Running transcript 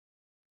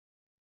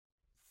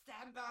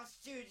Bar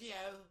Studio.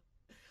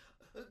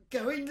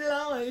 Going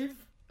live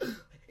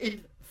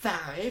in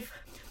 5,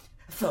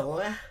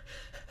 4,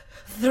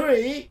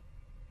 3.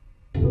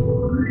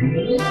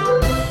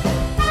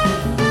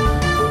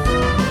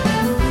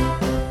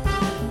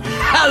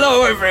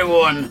 Hello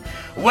everyone!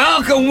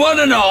 Welcome one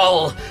and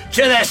all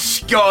to the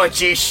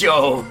Scorchies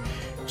Show.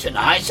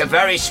 Tonight's a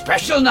very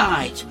special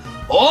night.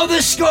 All the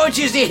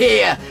Scorchies are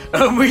here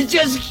and we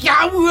just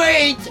can't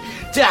wait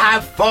to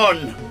have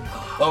fun.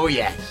 Oh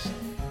yes,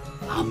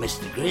 I'm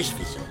Mr.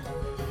 Grizzfizzle.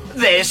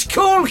 There's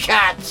Cool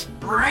Cat.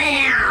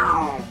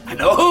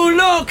 And oh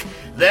look,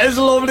 there's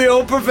lovely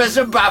old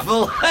Professor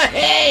Baffle.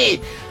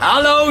 Hey,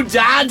 hello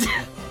Dad.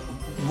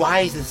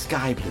 Why is the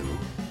sky blue?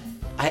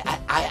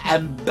 I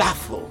am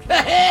baffled.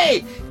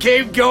 Hey,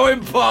 keep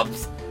going,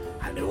 Pops.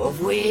 And who have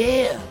we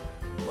here?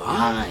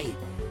 Why,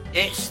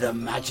 it's the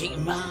magic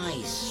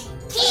mice.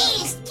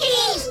 Cheese,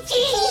 cheese,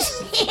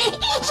 cheese.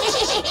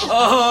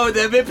 Oh,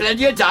 there'll be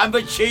plenty of time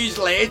for cheese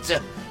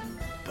later.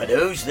 But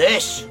who's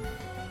this?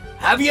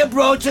 Have you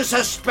brought us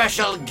a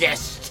special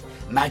guest,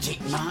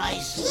 Magic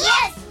Mice?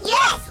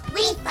 Yes,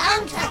 we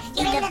found her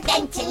in the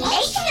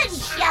ventilation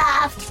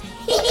shaft.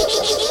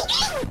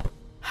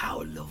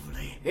 How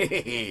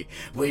lovely.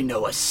 We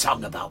know a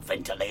song about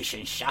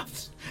ventilation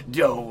shafts,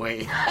 don't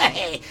we?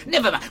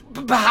 Never mind,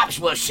 perhaps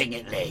we'll sing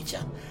it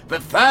later.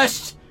 But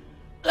first,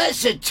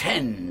 let's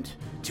attend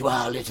to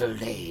our little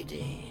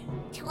lady.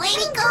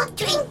 Twinkle,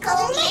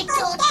 twinkle,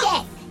 little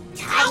death.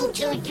 Time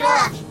to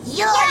draw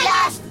your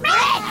last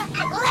breath.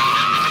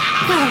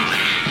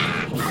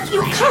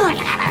 You can't!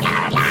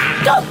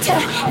 Doctor!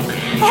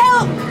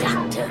 Help!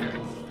 Doctor?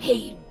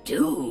 Hey,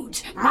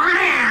 dudes.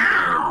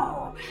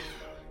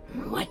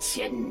 What's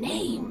your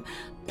name,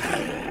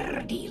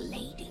 pretty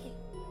lady?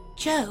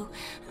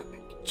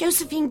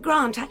 Josephine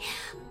Grant.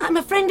 I'm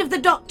a friend of the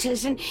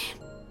doctor's and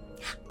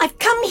I've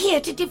come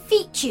here to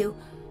defeat you.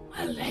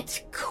 Well,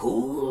 that's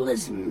cool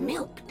as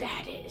milk,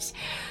 that is.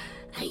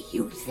 Are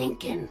you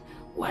thinking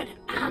what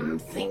I'm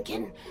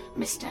thinking,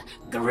 Mr.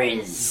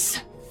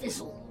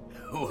 Grizzfizzle?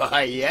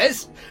 Why,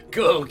 yes,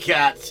 Cool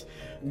Cat.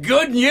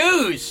 Good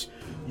news!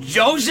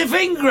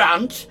 Josephine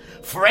Grant,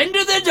 friend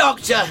of the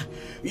Doctor,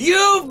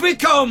 you've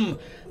become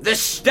the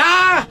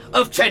star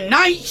of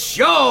tonight's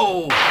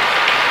show!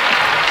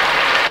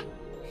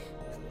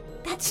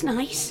 That's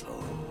nice.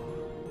 Oh,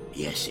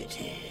 yes it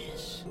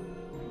is.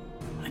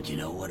 And you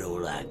know what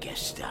all our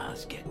guest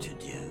stars get to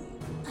do?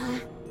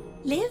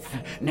 Live?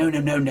 No,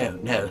 not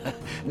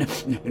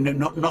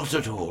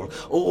at all.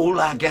 All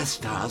our guest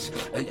stars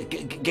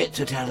get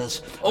to tell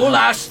us. All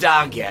our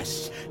star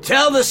guests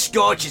tell the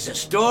Scorchies a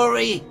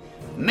story,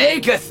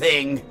 make a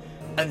thing,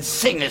 and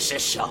sing us a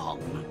song.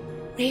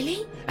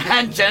 Really?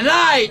 And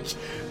tonight,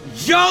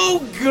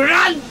 Joe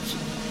Grant,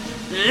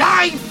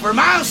 live from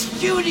our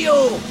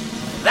studio.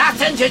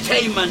 That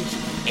entertainment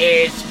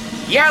is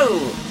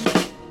you.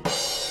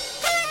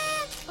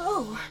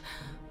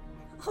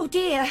 Oh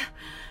dear.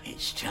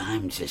 It's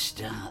time to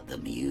start the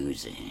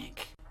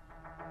music.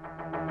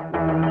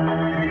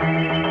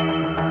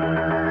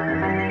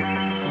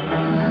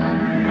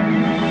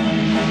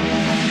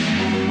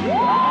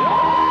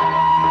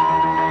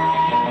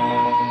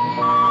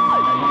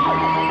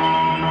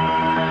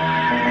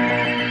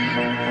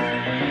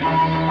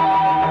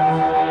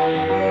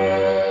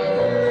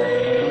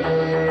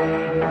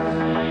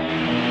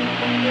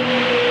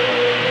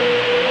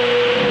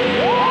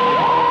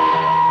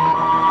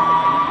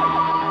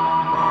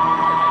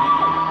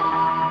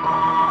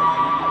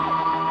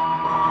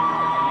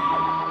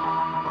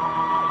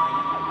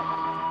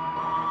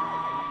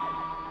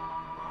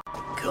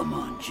 Come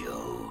on,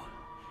 Joe.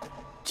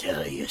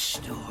 Tell your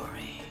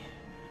story.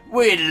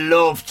 We'd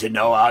love to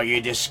know how you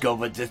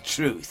discovered the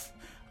truth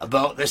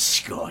about the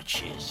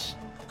Scorchies.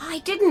 I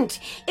didn't.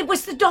 It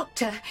was the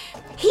doctor.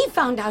 He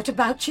found out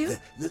about you.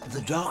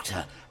 The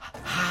doctor?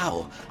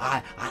 How?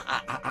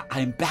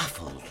 I'm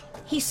baffled.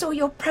 He saw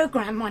your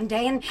program one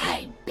day and...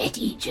 I bet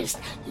he just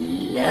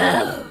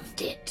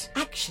loved it.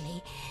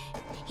 Actually,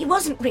 he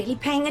wasn't really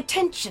paying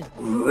attention.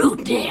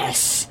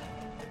 Rudeness.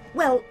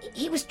 Well,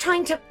 he was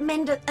trying to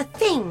mend a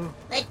thing.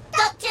 The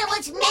doctor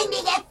was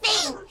mending a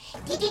thing.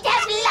 Did it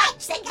have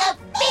lights that go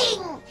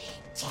bing?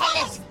 Tell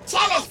us,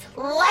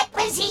 what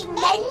was he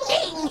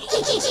mending?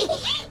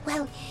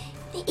 Well,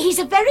 he's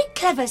a very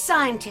clever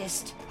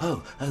scientist.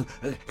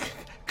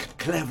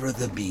 Cleverer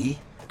than me?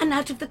 And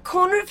out of the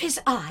corner of his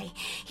eye,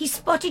 he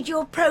spotted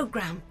your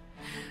program.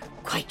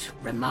 Quite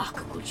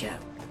remarkable, Joe.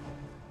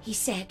 He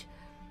said,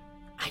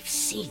 I've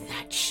seen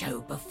that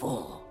show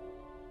before.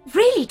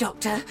 Really,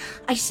 Doctor?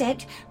 I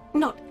said,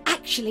 not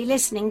actually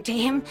listening to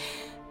him.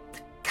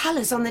 The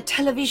colours on the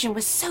television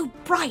were so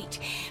bright.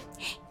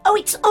 Oh,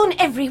 it's on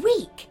every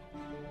week.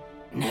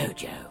 No,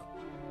 Joe.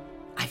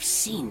 I've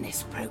seen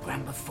this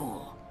program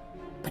before,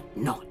 but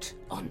not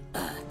on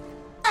Earth.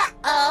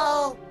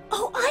 Uh-oh.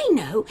 Oh, I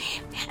know.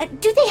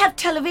 Do they have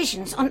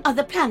televisions on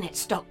other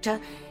planets, Doctor?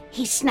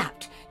 He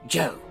snapped.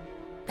 Joe,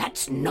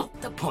 that's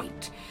not the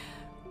point.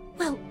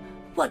 Well,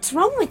 what's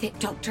wrong with it,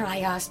 Doctor?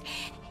 I asked.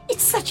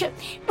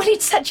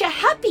 It's such a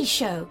happy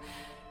show.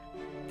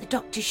 The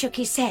doctor shook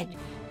his head.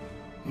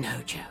 No,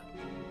 Joe.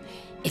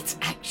 It's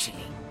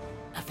actually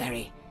a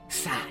very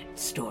sad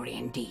story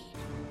indeed.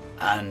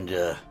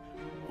 And,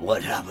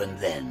 what happened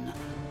then?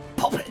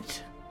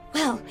 Poppet?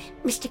 Well,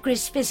 Mr.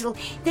 Grizzfizzle,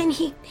 then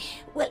he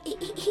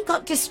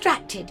got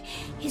distracted.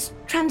 His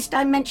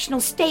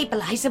transdimensional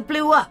stabilizer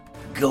blew up.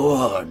 Go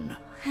on.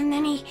 And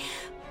then he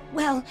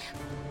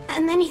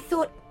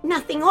thought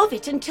nothing of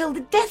it until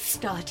the death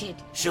started.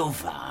 So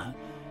far,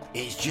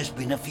 it's just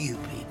been a few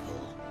people.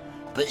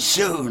 But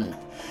soon,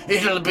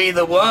 it'll be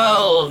the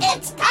world.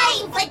 It's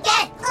time for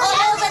death all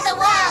over the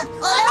world!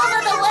 All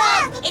over the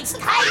world! It's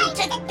time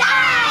to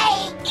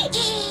die!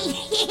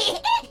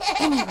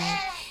 Anyway,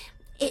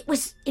 it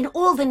was in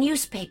all the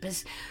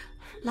newspapers.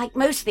 Like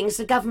most things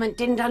the government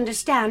didn't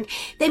understand,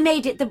 they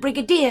made it the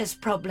Brigadier's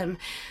problem.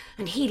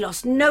 And he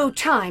lost no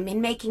time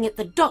in making it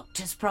the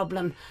doctor's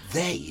problem.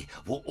 They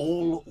were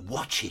all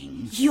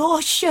watching.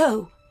 Your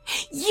show.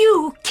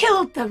 You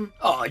killed them.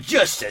 Oh,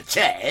 just a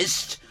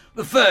test.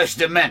 The first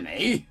of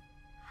many.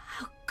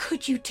 How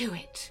could you do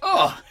it?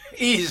 Oh,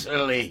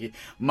 easily,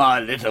 my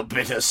little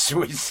bit of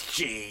Swiss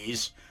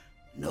cheese.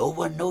 No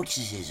one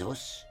notices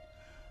us.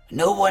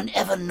 No one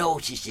ever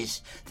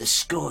notices the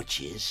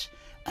Scorchies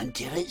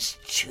until it's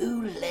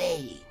too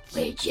late.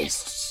 We're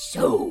just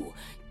so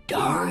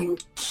darn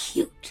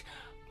cute.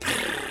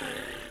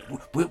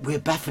 We're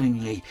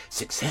bafflingly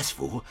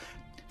successful.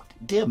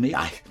 Dear me,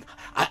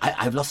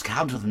 I've lost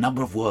count of the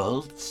number of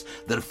worlds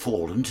that have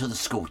fallen to the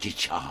Scorchies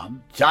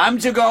charm. Time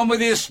to go on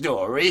with your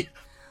story.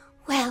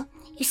 Well,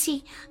 you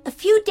see, a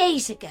few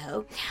days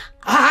ago...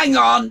 Hang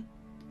on!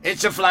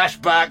 It's a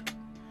flashback.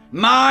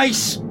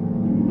 Mice!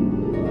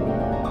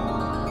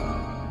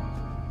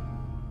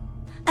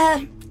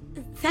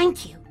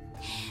 Thank you.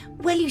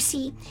 Well, you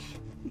see,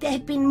 there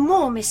had been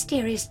more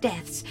mysterious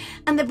deaths,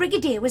 and the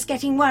Brigadier was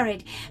getting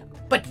worried.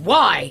 But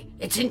why?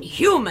 It's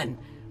inhuman.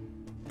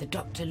 The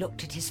doctor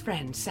looked at his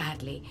friend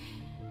sadly.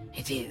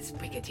 It is,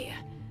 Brigadier.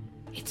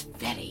 It's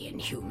very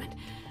inhuman.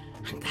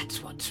 And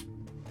that's what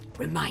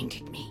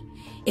reminded me.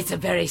 It's a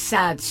very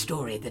sad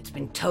story that's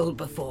been told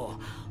before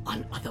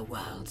on other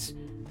worlds.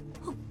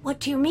 What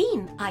do you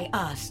mean? I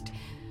asked.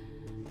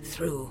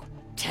 Through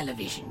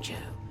television, Joe.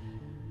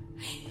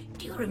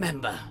 Do you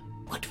remember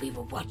what we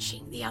were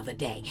watching the other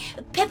day?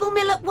 Pebble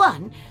Mill at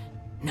 1?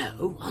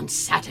 No, on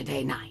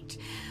Saturday night.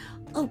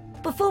 Oh,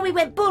 before we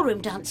went ballroom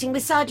dancing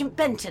with Sergeant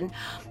Benton.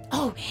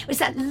 Oh, it was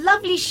that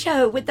lovely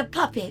show with the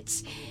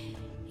puppets.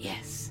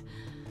 Yes,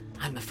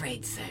 I'm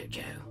afraid so,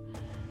 Joe.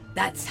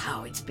 That's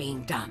how it's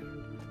being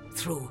done.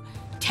 Through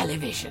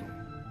television.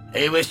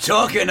 He was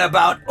talking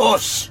about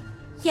us.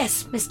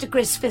 Yes, Mr.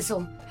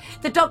 Grizzfizzle.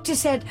 The doctor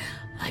said...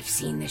 I've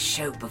seen this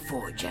show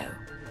before, Joe.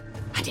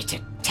 And it's a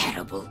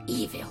terrible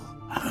evil.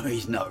 Oh,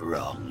 he's not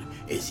wrong,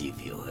 is he,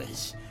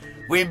 viewers?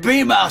 We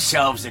beam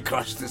ourselves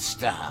across the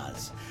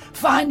stars,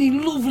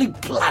 finding lovely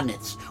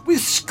planets with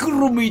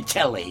scrummy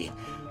telly.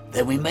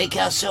 Then we make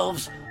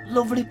ourselves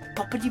lovely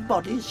puppety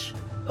bodies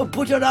and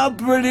put on our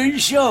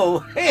brilliant show.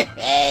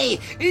 Hey,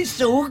 it's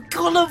so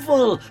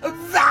colourful and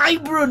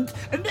vibrant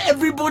and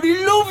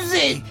everybody loves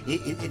it.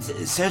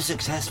 It's so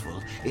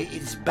successful,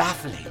 it's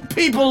baffling.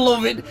 People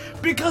love it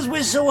because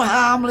we're so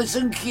harmless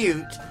and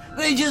cute.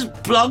 They just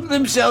plonk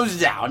themselves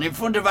down in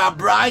front of our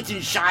bright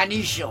and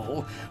shiny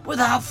show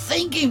without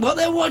thinking what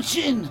they're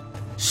watching.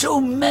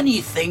 So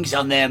many things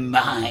on their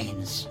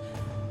minds.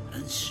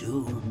 And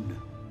soon,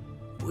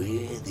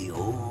 we're the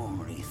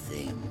only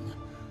thing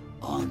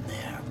on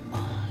their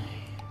mind.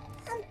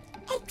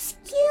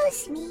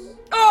 Excuse me.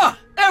 Ah,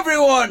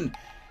 everyone!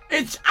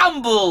 It's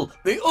Amble,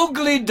 the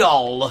ugly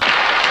doll.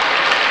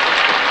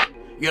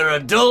 You're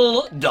a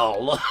dull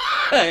doll.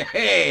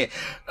 Hey,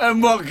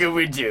 and what can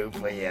we do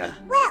for you?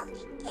 Well,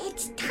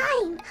 it's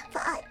time for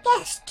our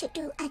guest to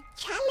do a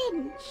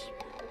challenge.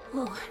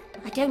 Oh,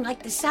 I don't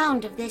like the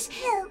sound of this.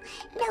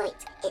 No,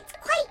 it's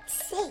quite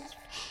safe.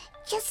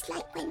 Just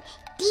like when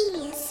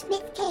Delia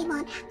Smith came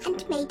on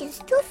and made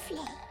us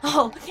souffle.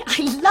 Oh,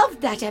 I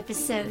loved that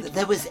episode.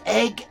 There was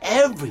egg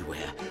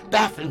everywhere,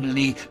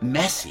 bafflingly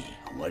messy.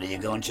 What are you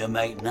going to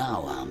make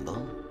now,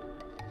 Amble?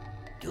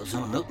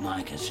 Doesn't look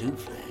like a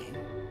souffle.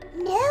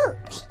 No,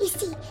 you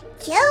see,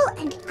 Joe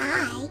and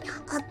I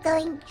are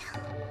going...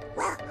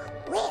 Well,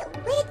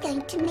 we're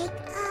going to make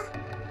a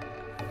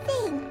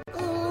thing.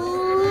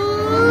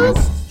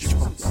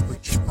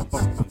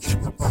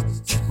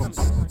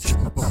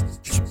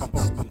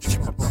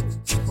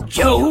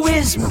 Joe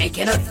is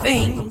making a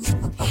thing.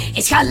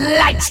 It's got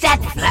lights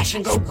that flash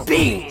and go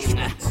bing.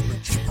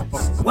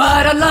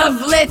 What a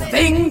lovely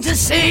thing to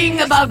sing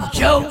about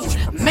Joe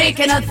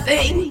making a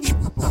thing.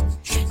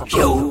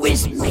 Joe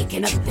is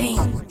making a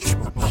thing.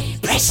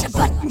 Press a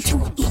button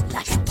to eat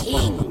like a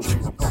king.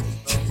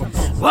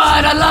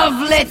 What a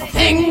lovely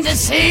thing to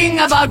sing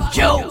about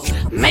Joe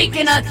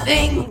making a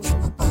thing.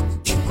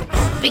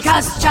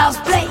 Because Charles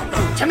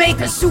Blake, to make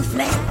a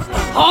souffle,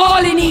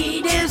 all you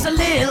need is a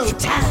little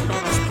time.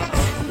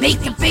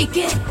 Make it, bake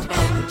it,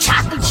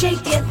 chocolate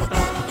shake it,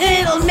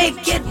 it'll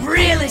make it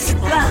really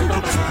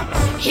sublime.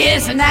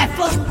 Here's an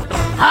apple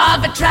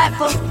of a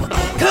trifle,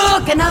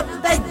 cooking up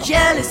a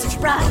jelly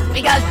surprise,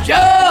 because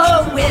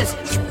Joe is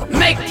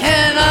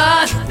making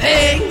a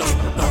thing.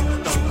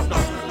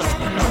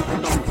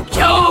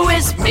 Joe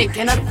is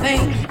making a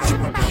thing.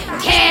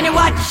 Can you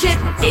watch it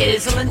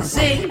fizzle and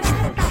sing?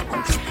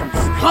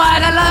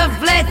 What a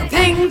lovely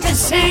thing to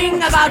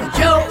sing about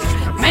Joe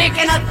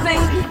making a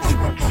thing.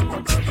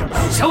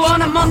 So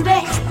on a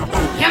Monday,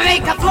 you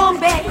make a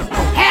flambe,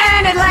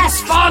 and it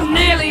lasts for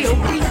nearly a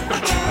week.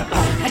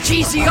 A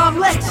cheesy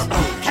omelette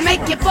can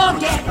make you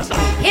forget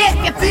if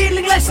you're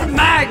feeling less than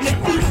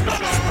magnifique.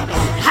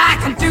 I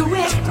can do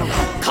it,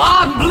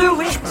 Claude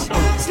blew it.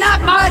 It's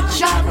not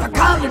much of a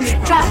culinary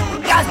try,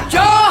 because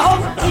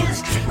Joe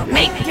is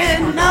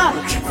making a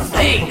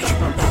thing.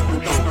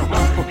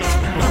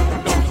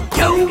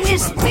 Joe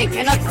is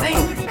making a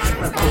thing.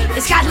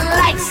 It's got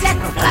lights that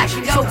flash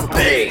and go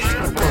big.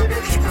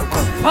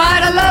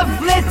 What a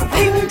lovely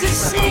thing to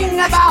sing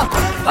about.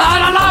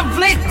 What a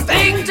lovely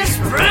thing to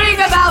spring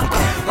about.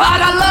 What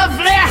a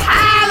lovely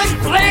Highland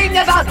fling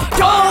about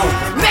Joe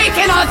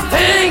making a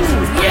thing,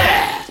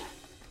 yeah.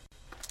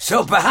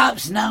 So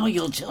perhaps now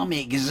you'll tell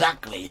me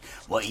exactly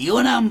what you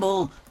and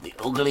Amble, the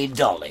ugly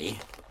dolly,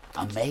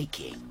 are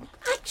making.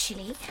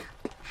 Actually,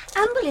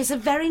 Amble is a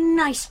very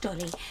nice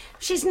dolly.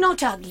 She's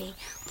not ugly.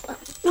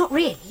 Not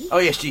really. Oh,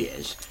 yes, she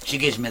is. She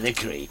gives me the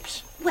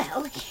creeps.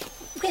 Well,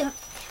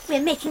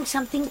 we're making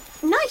something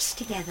nice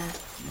together.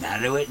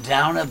 Narrow it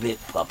down a bit,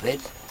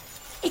 puppet.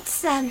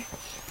 It's, well,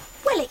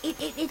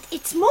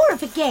 it's more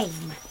of a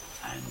game.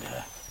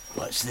 And,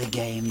 what's the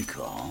game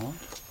called?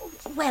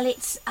 Well,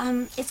 it's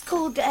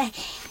called,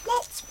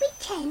 Let's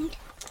pretend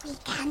we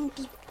can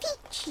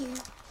defeat you.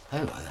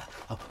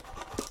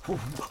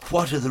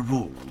 What are the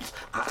rules?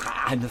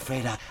 I'm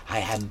afraid I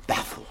am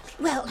baffled.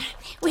 well,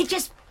 we're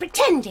just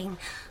pretending,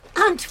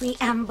 aren't we,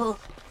 Amble?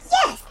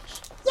 Yes,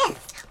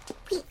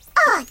 we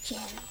are, Joe.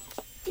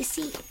 You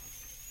see,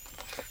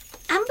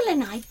 Amble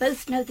and I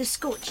both know the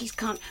Scorchies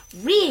can't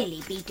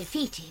really be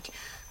defeated.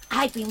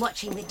 I've been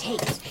watching the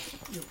tapes.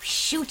 You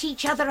shoot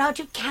each other out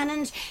of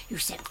cannons, you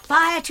set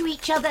fire to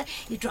each other,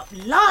 you drop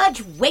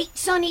large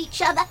weights on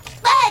each other.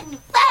 Fun!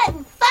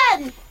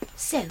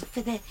 So,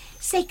 for the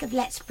sake of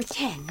let's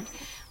pretend,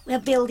 we're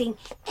building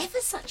ever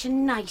such a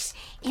nice,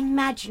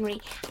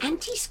 imaginary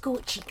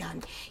anti-scorchy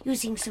gun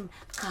using some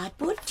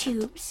cardboard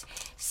tubes,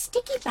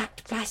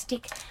 sticky-backed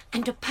plastic,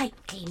 and a pipe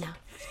cleaner.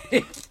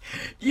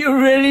 You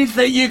really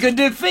think you can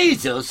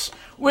defeat us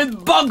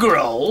with bog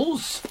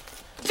rolls?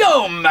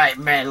 Don't make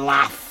me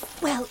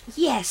laugh. Well,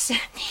 yes.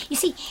 You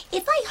see,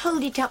 if I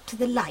hold it up to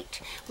the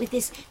light with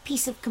this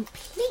piece of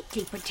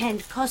completely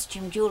pretend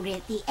costume jewellery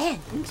at the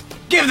end...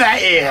 Give that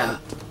here.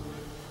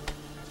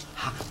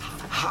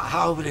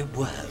 How will it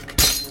work?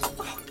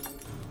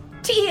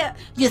 Dear!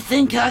 You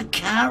think I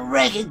can't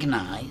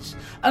recognise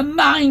a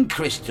mind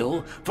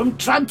crystal from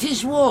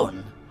Trantis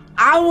 1?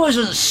 I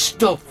wasn't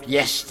stuffed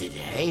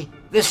yesterday.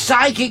 The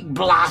psychic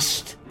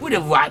blast would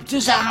have wiped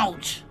us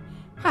out.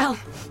 Well,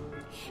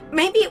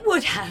 maybe it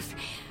would have.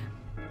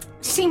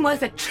 Seemed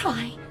worth a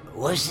try.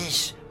 Was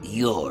this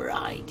your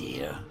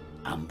idea,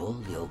 Amble,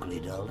 the ugly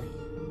dolly?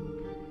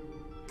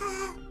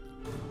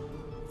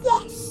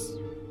 Yes.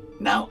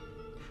 Now,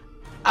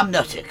 I'm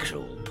not a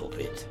cruel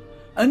puppet,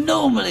 and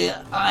normally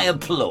I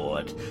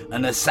applaud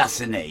an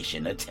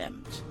assassination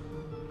attempt.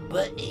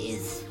 But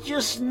it's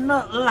just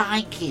not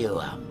like you,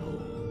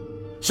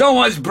 Amble.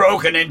 Someone's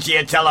broken into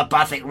your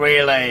telepathic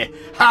relay,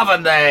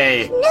 haven't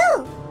they?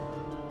 No,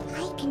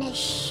 I can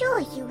assure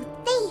you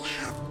they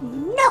have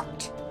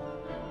not.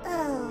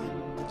 Oh,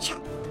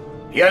 Chuck.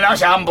 You're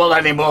not Amble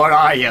anymore,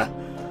 are you?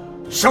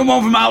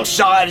 Someone from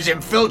outside has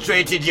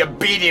infiltrated your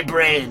beady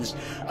brains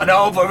and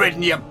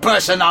overridden your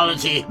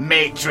personality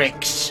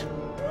matrix.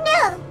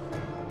 No,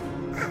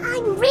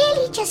 I'm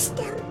really just,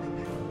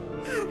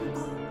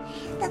 Amble,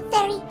 the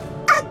very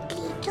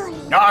ugly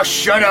dolly. Now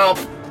shut up!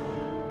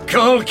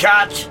 Cool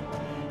cat,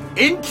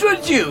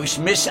 introduce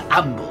Miss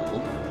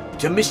Amble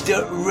to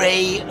Mr.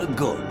 Ray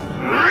Gunn.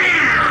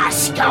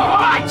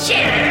 Scorchies!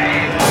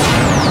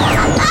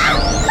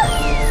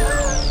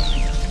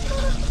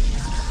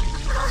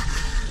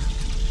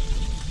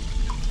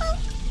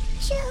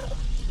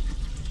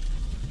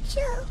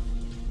 Joe.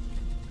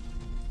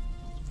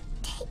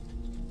 Take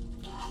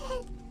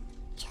care,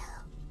 Joe.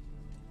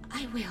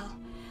 I will.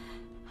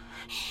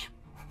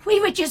 We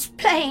were just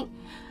playing.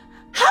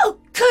 How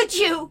could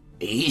you?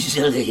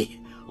 Easily,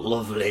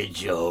 lovely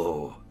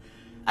Joe.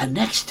 And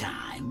next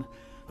time,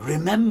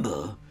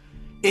 remember,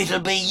 it'll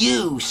be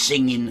you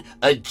singing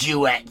a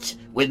duet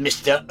with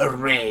Mr.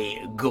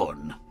 Ray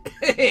Gunn.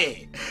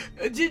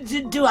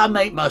 Do I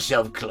make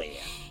myself clear?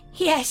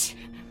 Yes.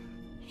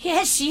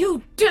 Yes,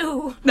 you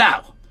do.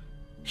 Now,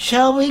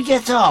 shall we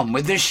get on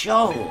with the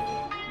show?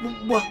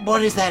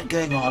 What is that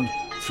going on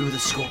through the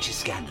Scorchies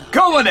scanner?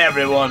 Come on,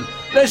 everyone.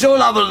 Let's all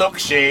have a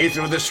look-see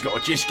through the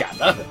Scorchies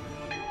scanner.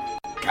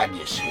 Can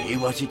you see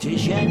what it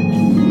is yet?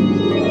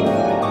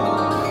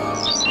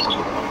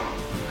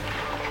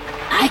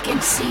 I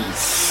can see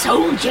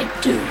soldier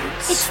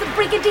dudes. It's the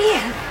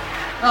Brigadier.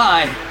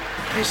 Aye,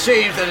 it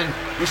seems that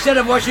instead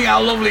of watching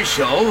our lovely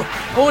show,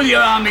 all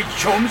your army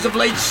chums have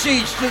laid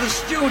siege to the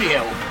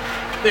studio.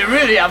 They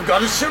really have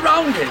got us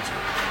surrounded.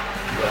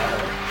 Well,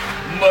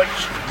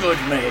 much good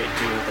may it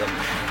do them.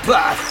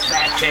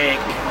 Pathetic.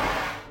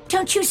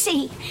 Don't you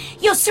see?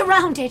 You're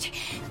surrounded.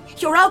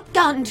 You're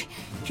outgunned.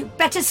 You'd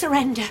better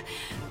surrender.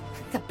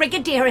 The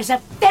Brigadier is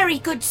a very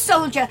good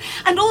soldier,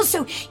 and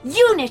also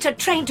UNIT are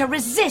trained to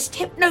resist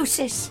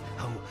hypnosis.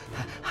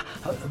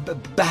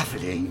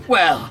 Baffling.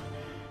 Well,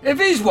 if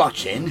he's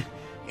watching,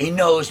 he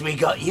knows we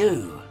got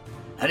you.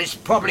 And it's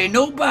probably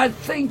no bad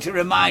thing to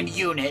remind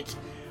UNIT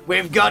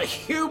we've got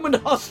human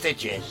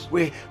hostages.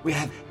 We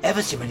have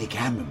ever so many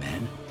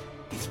cameramen.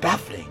 It's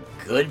baffling.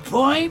 Good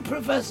point,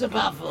 Professor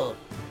Baffle.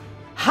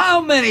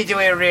 How many do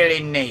we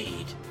really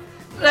need?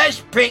 Let's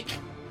pick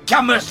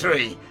camera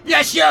 3.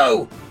 Yes,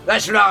 you!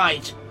 That's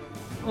right.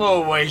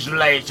 Always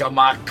late on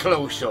my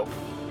close-up.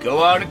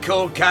 Go on,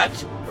 Cool Cat.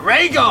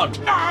 Ray gun!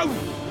 No!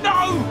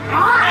 No!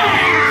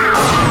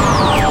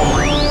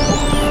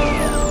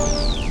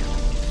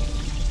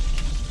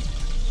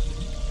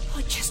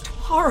 You're just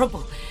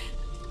horrible.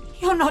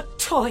 You're not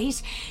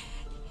toys.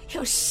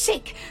 You're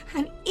sick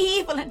and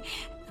evil, and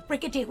the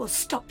Brigadier will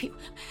stop you.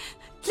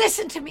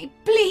 Listen to me,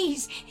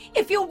 please.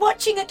 If you're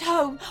watching at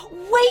home,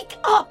 wake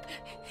up.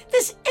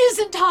 This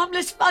isn't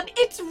harmless fun.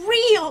 It's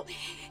real.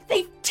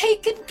 They've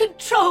taken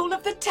control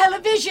of the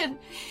television.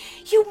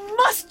 You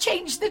must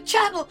change the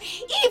channel,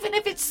 even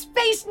if it's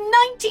Space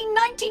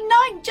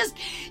 1999.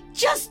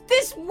 Just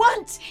this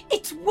once.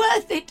 It's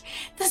worth it.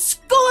 The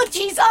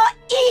Scorchies are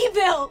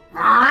evil.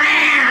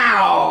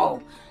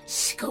 Wow!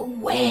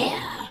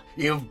 Square.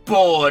 You've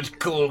bored,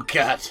 Cool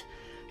Cat.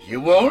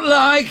 You won't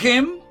like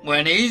him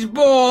when he's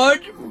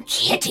bored.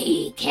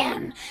 Kitty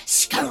can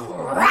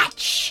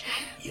scratch.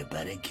 You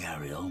better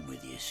carry on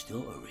with your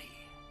story.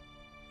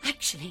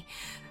 Actually,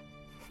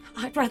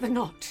 I'd rather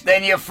not.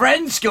 Then your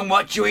friends can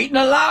watch you eaten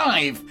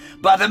alive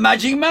by the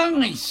magic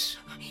mice.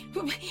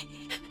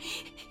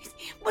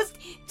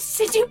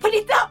 Since you put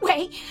it that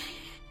way...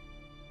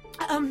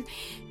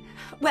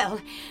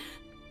 well,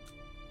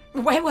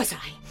 where was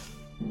I?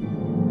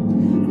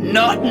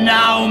 Not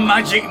now,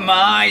 magic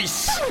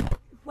mice.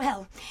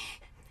 Well,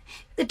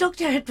 the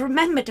doctor had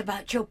remembered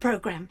about your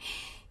program.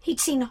 He'd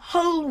seen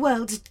whole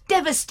worlds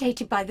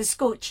devastated by the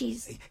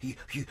Scorchies.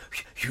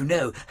 You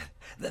know,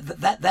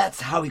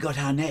 that's how we got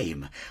our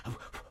name.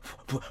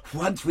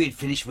 Once we'd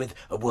finished with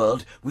a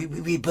world,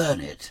 we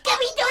burn it. Can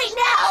we do it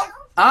now?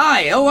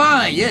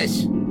 Aye,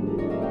 yes.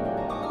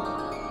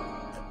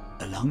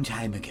 A long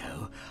time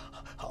ago,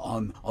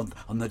 on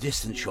the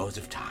distant shores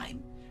of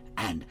time,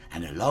 and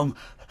a long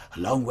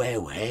way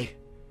away,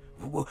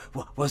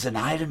 was an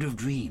island of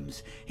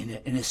dreams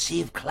in a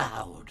sea of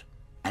cloud.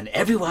 And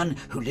everyone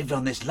who lived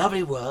on this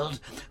lovely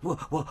world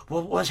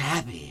was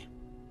happy.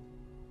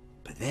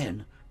 But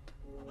then,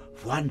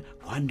 one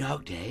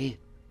dark day,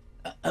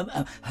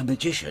 a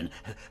magician,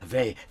 a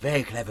very,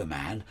 very clever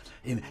man,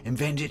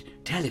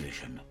 invented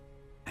television.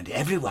 And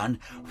everyone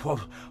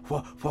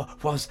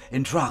was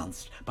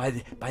entranced by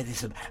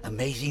this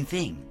amazing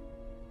thing.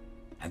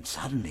 And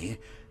suddenly,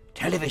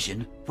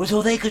 television was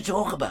all they could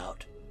talk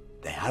about.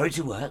 They hurried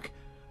to work,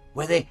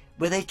 where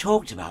they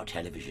talked about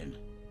television.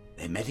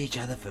 They met each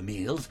other for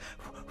meals,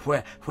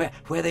 where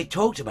they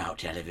talked about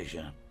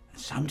television.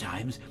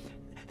 Sometimes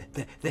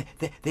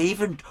they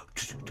even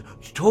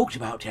talked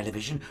about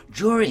television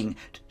during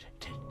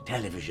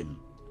television.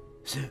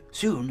 So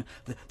soon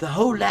the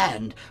whole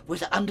land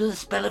was under the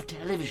spell of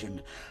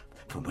television,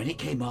 from when it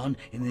came on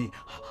in the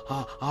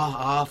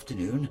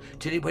afternoon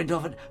till it went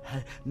off at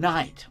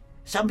night.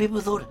 Some people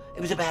thought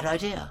it was a bad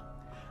idea,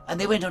 and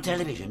they went on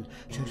television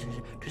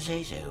to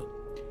say so.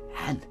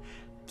 And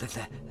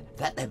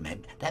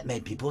that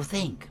made people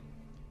think.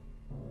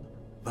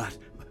 But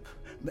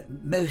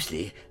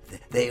mostly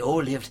they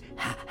all lived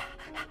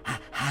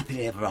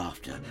happily ever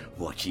after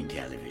watching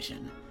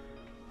television.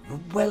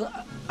 Well,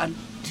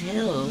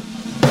 until...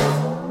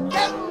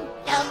 Dum,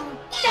 dum,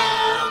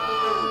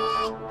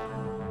 dum.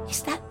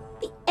 Is that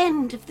the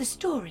end of the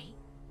story?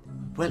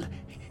 Well,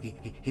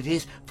 it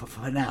is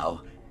for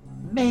now.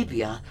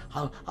 Maybe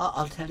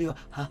I'll tell you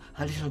a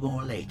little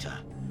more later.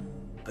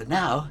 But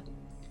now,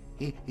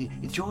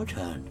 it's your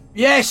turn.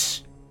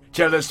 Yes!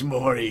 Tell us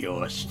more of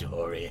your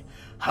story.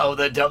 How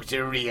the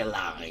Doctor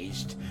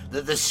realized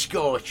that the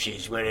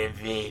Scorchies were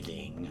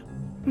invading.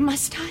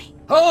 Must I?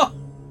 Oh!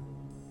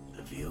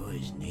 The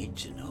viewers need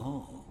to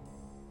know.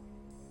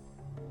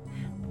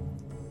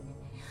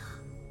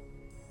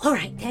 All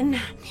right, then.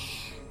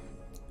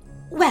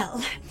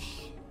 Well,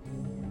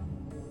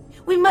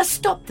 we must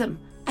stop them,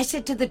 I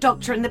said to the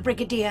Doctor and the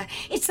Brigadier.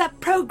 It's that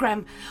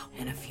program.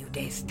 In a few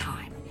days'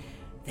 time,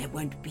 there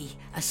won't be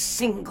a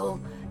single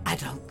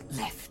adult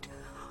left.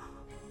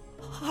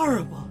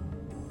 Horrible.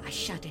 I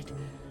shuddered.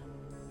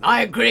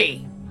 I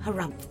agree,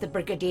 Harumphed the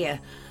Brigadier.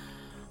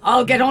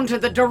 I'll get on to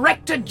the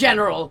Director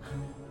General.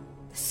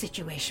 The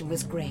situation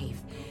was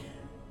grave.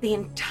 The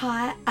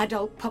entire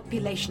adult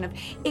population of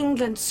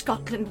England,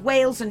 Scotland,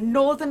 Wales and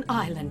Northern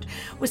Ireland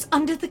was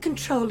under the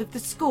control of the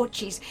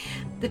Scorchies.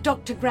 The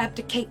doctor grabbed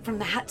a cape from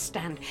the hat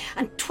stand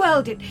and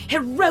twirled it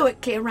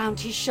heroically around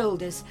his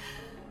shoulders.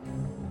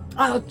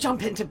 I'll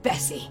jump into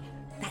Bessie,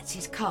 that's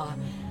his car,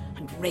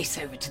 and race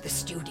over to the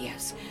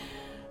studios.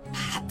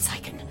 Perhaps I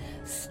can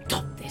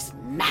stop this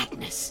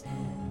madness.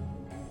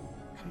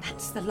 And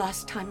that's the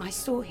last time I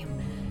saw him.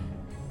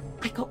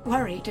 I got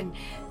worried and...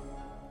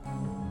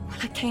 well,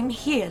 I came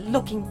here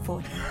looking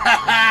for him.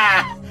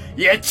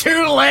 You're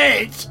too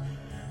late!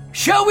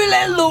 Shall we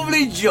let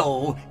lovely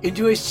Joe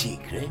into a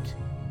secret?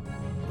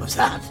 What's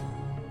that?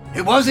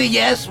 It was a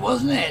yes,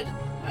 wasn't it?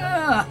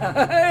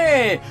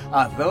 Hey,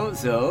 I thought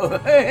so.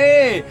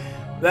 Hey,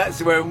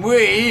 that's when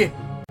we...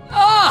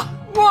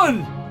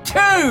 1,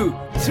 2,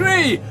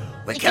 3...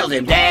 We killed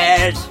him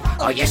dead.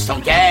 Oh, yes, so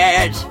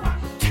dead.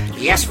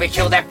 Yes, we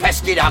killed that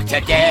pesky doctor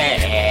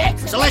dead.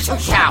 So let's all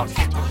shout.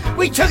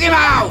 We took him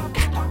out.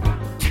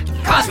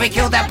 'Cause we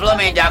killed that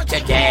blooming doctor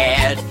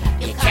dead.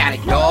 You can't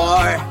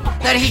ignore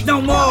that he's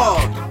no more.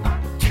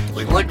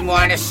 We wouldn't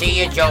want to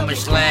see you, Joe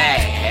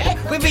misled.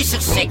 We'd be so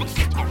sick,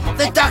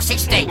 the doc's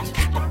extinct.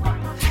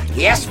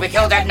 Yes, we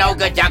killed that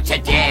no-good doctor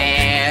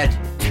dead.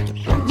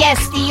 Yes,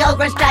 the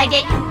ogres tried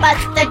it, but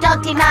the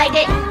dog denied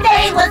it.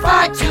 They were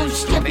far too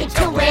stupid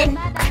to win.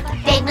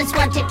 They must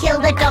want to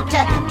kill the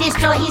doctor,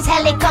 destroy his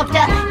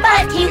helicopter,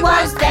 but he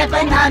was their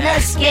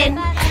banana skin.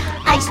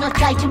 Ice not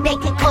tried to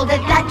make it colder,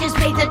 that just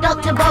made the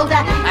doctor bolder.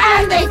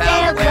 And they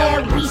failed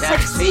where we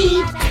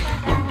succeed.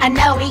 And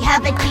now we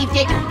have achieved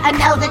it, and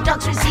now the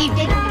doc's received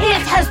it.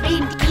 It has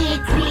been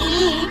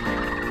decreed.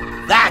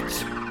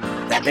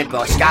 That big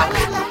boy scout,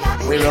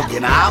 we looked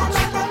him out.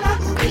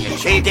 We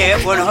achieved it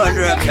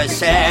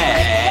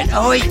 100%.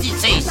 Oh, he's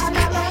deceased,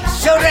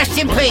 so rest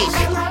in peace.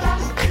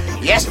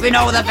 Yes, we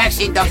know the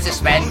vaccine doctor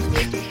spent.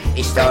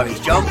 His story's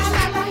jokes,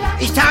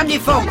 his time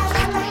defunct.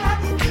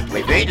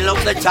 We've eaten up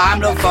the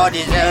time, look for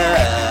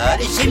dessert.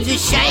 It seems a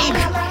shame,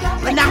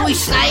 but now we're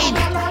slain.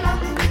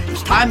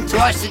 It's time to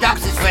watch the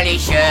doctor's really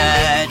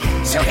shirt.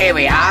 So here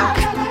we are,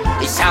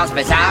 it sounds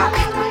bizarre,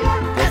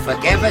 but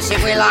forgive us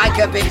if we like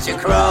a bit of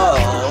crow.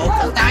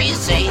 'Cause now you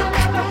see,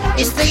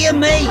 it's thee and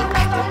me.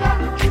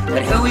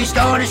 But who is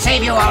going to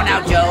save you all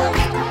now, Joe?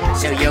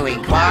 So you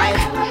inquired,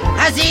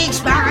 has he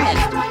expired?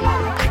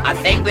 I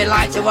think we'd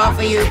like to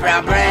offer you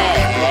brown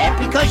bread,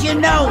 because you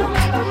know,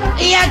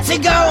 he had to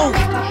go.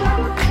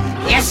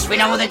 Yes, we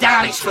know the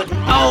Daleks couldn't.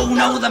 Oh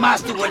no, the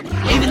Master wouldn't.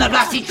 Even the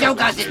blasted Joe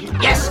guys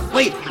didn't. Yes,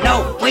 we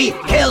know we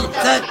killed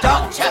the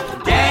Doctor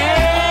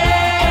dead.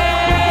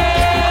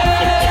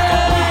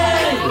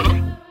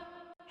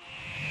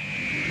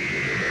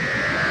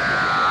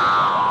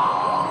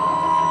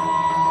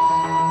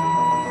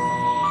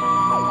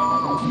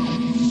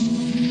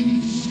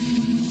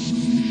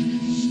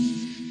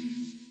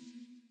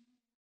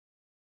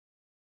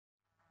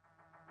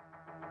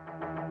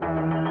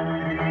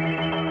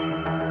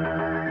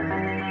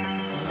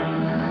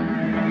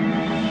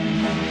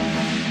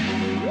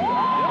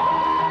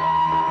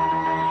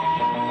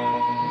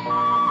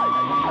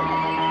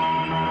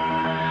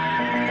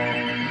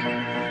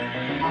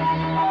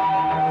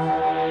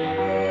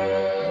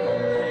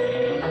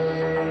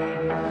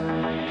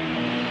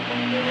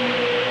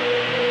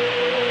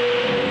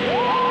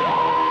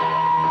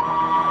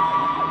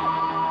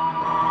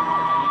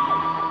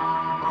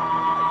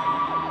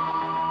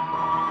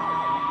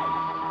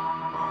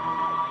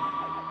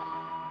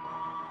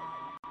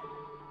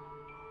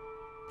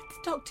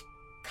 The doctor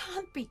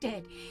can't be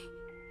dead.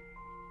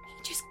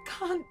 He just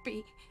can't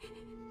be.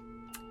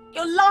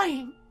 You're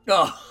lying.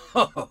 Oh,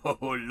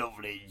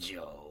 lovely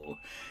Joe.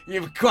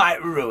 You've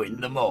quite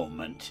ruined the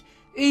moment.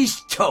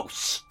 He's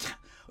toast.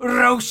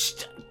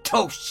 Roast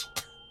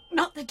toast.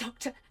 Not the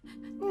doctor.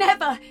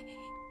 Never.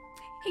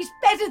 He's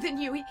better than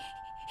you.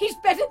 He's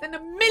better than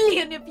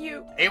 1,000,000 of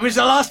you. He was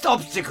the last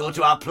obstacle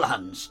to our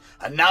plans,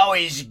 and now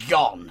he's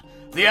gone.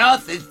 The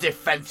Earth is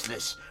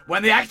defenseless.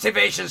 When the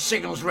activation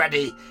signal's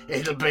ready,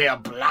 it'll be a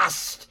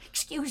blast.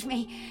 Excuse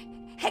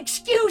me.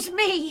 Excuse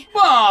me.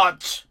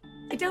 What?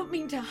 I don't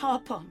mean to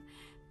harp on,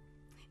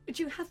 but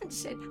you haven't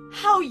said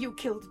how you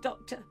killed the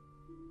doctor.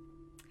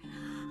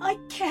 I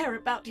care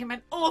about him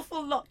an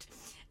awful lot,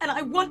 and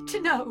I want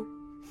to know.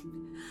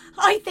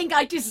 I think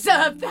I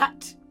deserve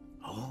that.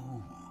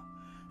 Oh,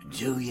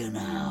 do you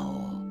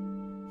now?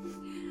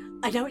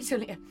 I know it's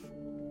only a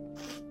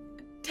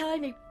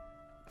tiny,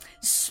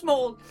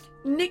 small,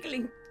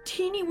 niggling,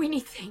 teeny-weeny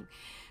thing,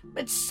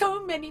 but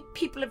so many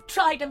people have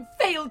tried and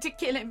failed to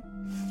kill him.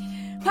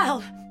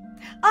 Well,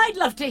 I'd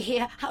love to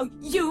hear how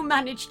you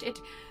managed it.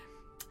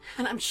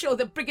 And I'm sure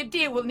the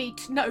Brigadier will need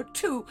to know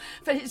too,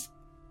 for his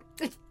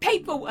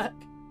paperwork.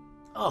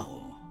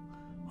 Oh,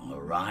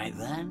 all right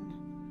then.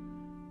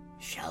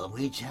 Shall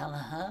we tell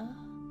her?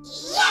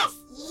 Yes,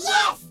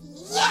 yes,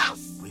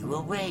 yes! We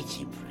were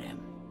waiting for him.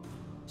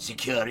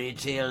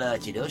 Security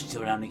alerted us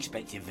to an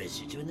unexpected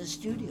visitor in the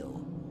studio,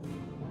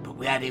 but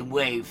we had him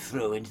waved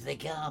through into the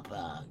car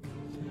park.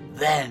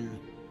 Then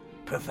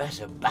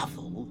Professor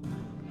Baffle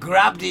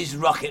grabbed his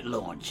rocket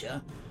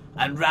launcher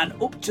and ran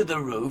up to the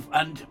roof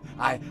and...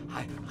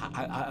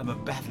 I'm a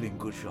baffling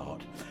good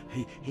shot.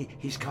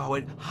 His car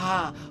went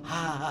ha,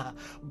 ha,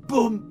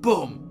 boom,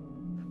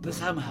 boom. But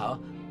somehow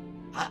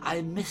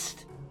I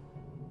missed.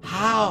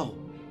 How?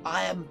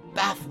 I am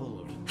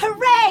baffled.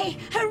 Hooray!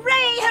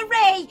 Hooray!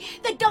 Hooray!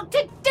 The doctor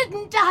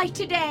didn't die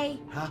today.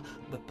 Huh?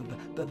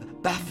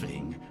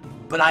 Baffling?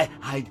 But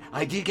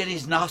I did get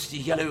his nasty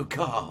yellow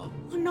car.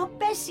 Oh, not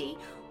Bessie.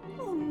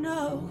 Oh,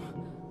 no.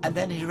 And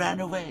then he ran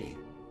away.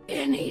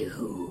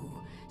 Anywho,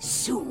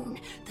 soon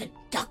the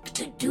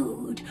Doctor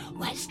Dude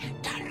was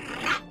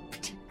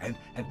trapped. And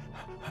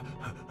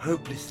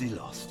hopelessly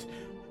lost.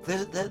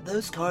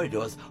 Those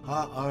corridors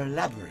are a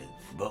labyrinth.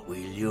 But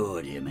we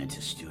lured him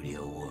into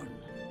Studio One.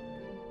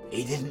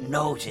 He didn't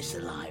notice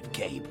the live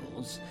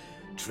cables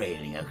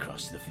trailing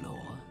across the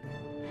floor.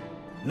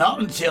 Not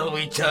until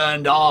we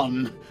turned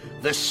on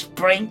the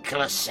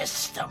sprinkler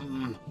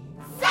system.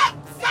 Zap,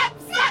 zap,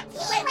 zap! He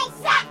went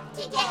zap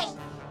today!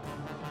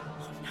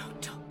 Oh, no,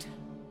 Doctor.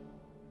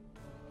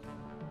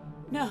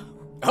 No.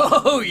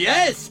 Oh,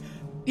 yes!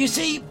 You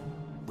see,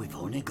 we've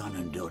only gone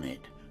and done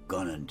it.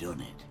 Gone and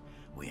done it.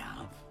 We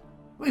have.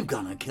 We've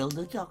gone and killed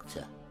the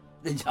Doctor.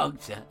 The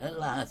Doctor, at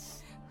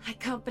last. I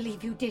can't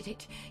believe you did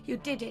it. You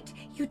did it.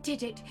 You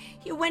did it.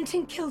 You went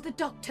and killed the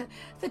Doctor.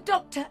 The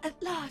Doctor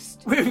at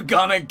last. We've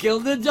gone and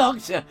killed the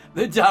Doctor.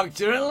 The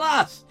Doctor at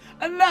last.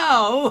 And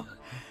now,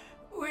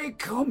 we're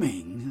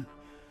coming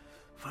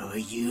for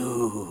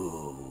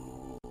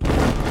you.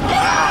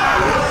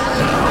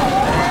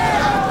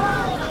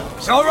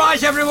 It's all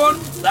right, everyone.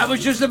 That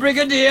was just the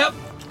Brigadier.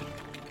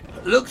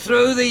 Look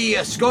through the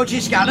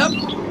Scorchies scanner.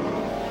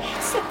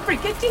 It's the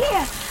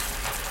Brigadier.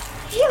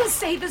 He'll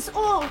save us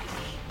all.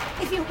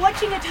 If you're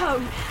watching at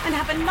home and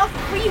have enough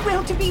free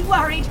will to be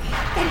worried,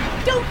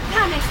 then don't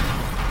panic.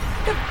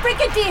 The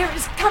Brigadier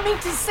is coming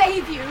to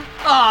save you.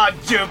 Ah,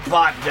 do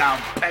pipe down,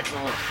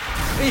 Petal.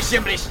 He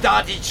simply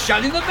started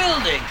shelling the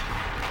building.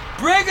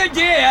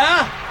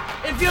 Brigadier,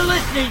 if you're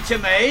listening to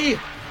me,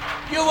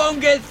 you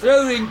won't get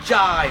through in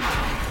time.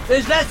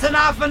 There's less than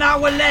half an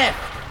hour left.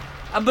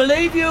 And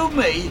believe you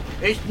me,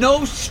 it's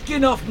no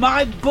skin off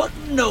my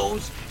button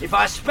nose if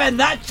I spend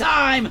that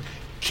time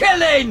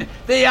killing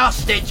the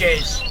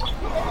hostages.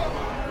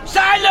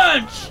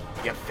 Silence!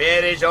 Your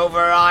fear is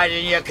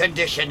overriding your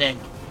conditioning.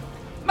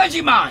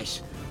 Magic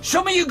Mice,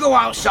 some of you go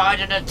outside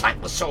and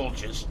attack the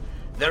soldiers.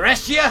 The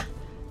rest of you,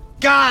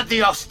 guard the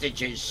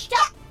hostages.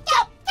 Stop,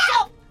 stop,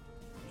 stop!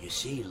 You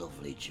see,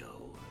 lovely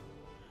Joe,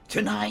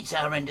 tonight's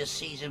our end of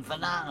season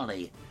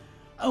finale,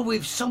 and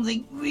we've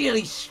something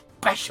really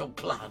special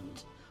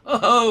planned.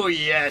 Oh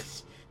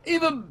yes,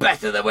 even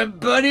better than when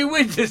Bernie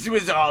Winters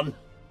was on.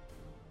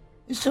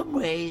 In some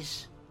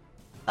ways,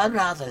 I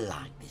rather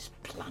like this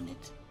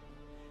planet.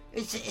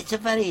 It's a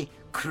very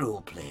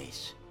cruel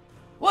place.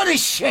 What a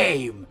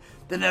shame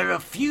that in a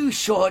few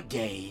short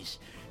days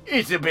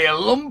it'll be a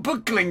lump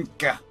of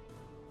clinker.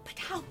 But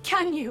how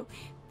can you?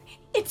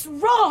 It's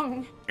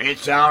wrong.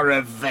 It's our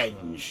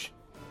revenge.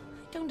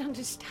 I don't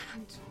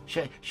understand.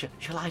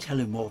 Shall I tell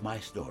him more of my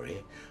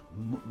story?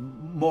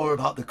 More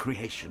about the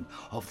creation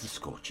of the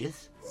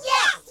Scorchies?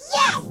 Yes,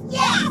 yes,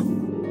 yes!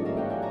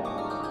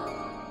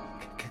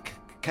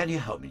 Can you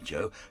help me,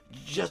 Joe?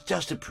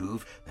 Just to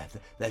prove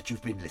that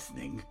you've been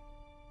listening.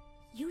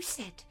 You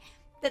said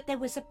that there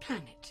was a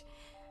planet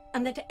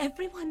and that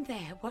everyone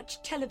there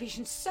watched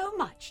television so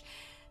much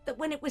that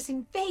when it was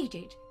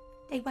invaded,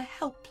 they were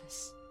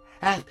helpless.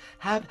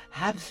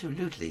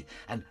 Absolutely.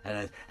 And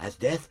as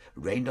death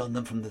rained on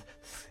them from the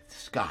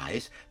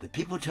skies, the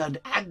people turned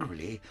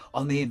angrily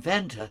on the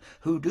inventor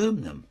who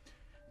doomed them,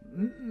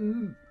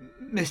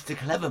 Mr.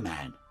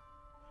 Cleverman.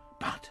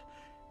 But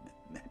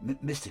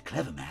Mr.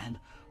 Cleverman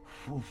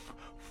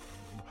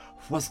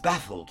was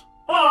baffled.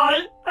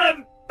 I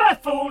am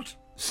baffled.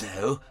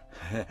 So,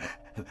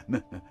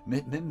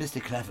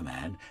 Mr.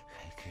 Cleverman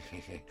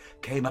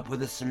came up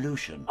with a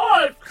solution.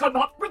 I've come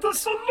up with a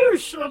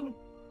solution,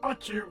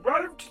 but you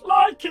won't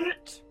like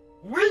it.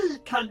 We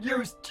can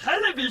use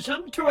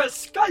television to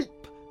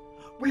escape.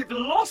 We've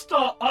lost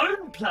our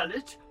own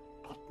planet,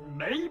 but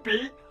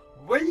maybe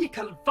we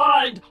can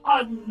find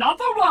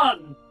another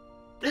one.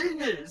 Thing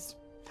is,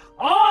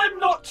 I'm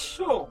not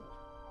sure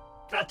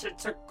that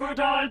it's a good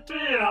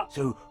idea.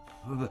 So,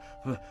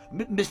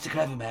 Mr.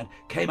 Cleverman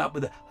came up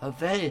with a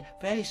very,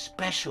 very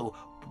special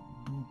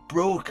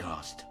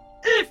broadcast.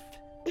 If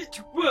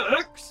it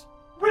works,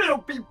 we'll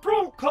be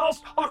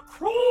broadcast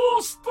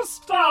across the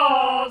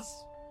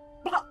stars.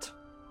 But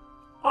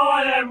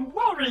I am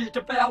worried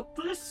about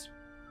this.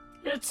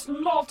 It's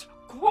not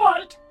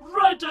quite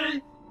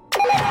ready.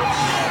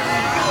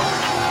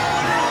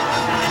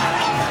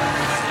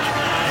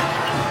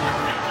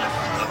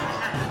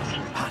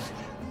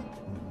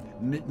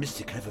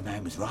 Mr.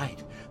 Cleverman was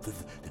right.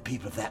 The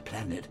people of that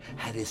planet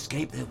had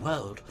escaped their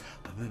world,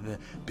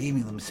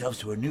 beaming themselves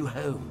to a new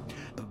home.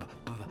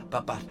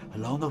 But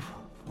along the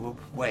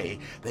way,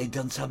 they'd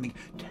done something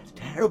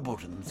terrible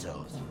to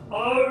themselves.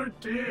 Oh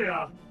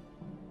dear.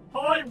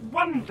 I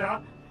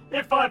wonder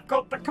if I've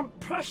got the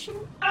compression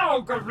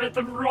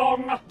algorithm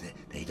wrong.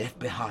 They left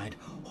behind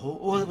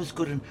all that was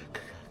good and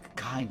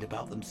kind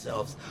about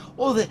themselves.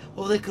 All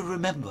they could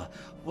remember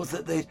was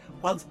that they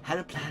once had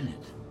a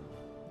planet,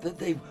 that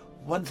they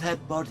once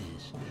had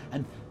bodies,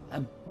 and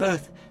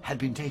both had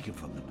been taken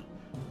from them.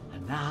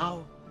 And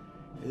now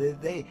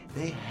they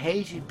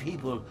hated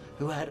people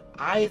who had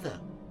either.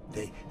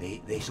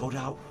 They sought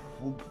out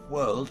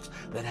worlds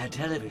that had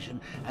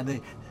television,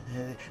 and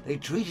they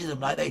treated them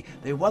like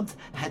they once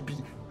had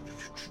been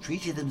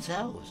treated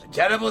themselves. A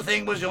terrible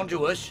thing was done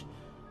to us,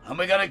 and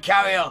we're going to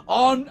carry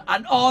on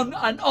and on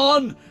and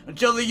on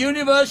until the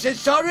universe is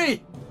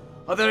sorry,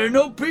 or there are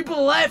no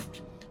people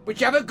left,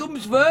 whichever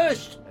comes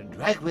first. And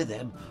dragged with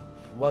them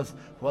was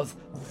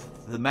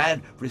the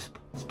man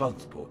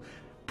responsible,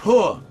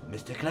 poor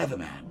Mr.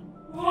 Cleverman.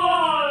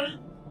 Why?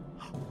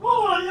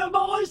 Why am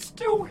I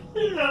still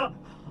here?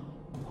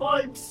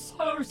 I'm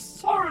so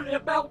sorry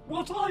about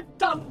what I've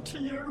done to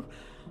you.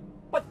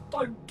 But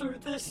don't do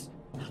this.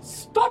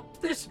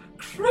 Stop this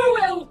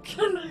cruel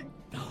killing.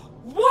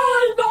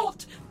 Why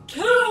not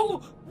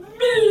kill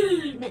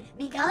me?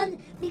 Be gone.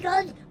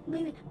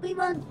 We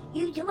want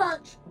you to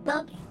watch,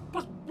 Bubs.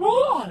 But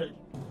why?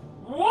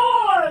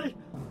 Why?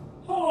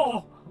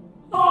 Oh,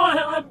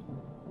 I am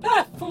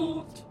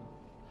baffled.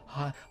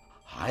 I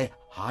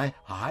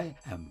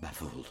am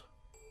baffled.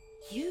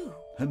 You?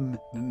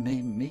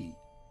 Me.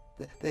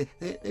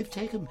 They've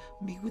taken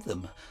me with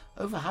them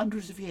over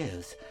hundreds of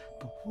years,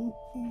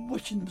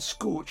 watching them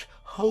scorch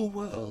whole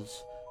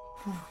worlds.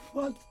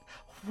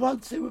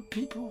 Once they were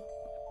people.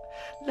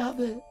 Now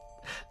they're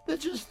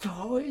just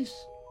toys,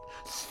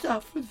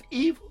 stuffed with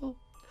evil.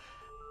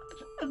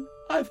 And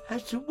I've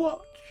had to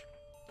watch.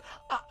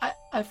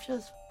 I've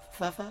just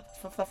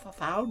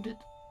found it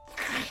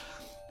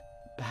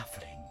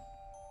baffling.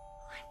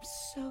 I'm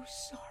so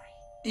sorry.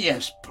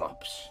 Yes,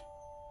 Plops.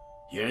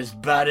 You're as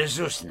bad as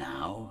us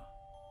now,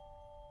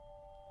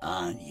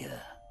 aren't you?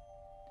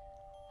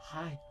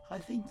 I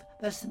think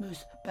that's the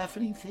most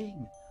baffling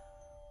thing.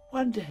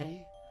 One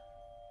day,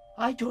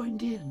 I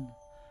joined in.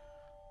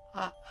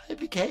 I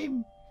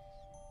became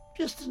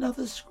just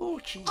another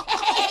Scorchie.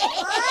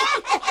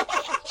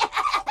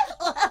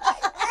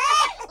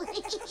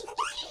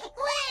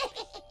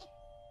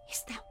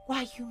 Is that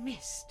why you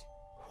missed?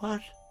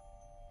 What?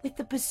 With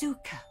the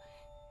bazooka.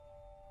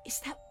 Is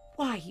that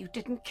why you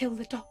didn't kill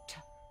the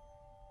doctor?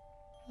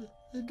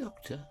 The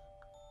doctor?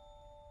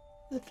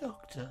 The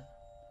doctor?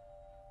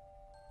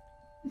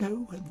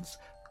 No one's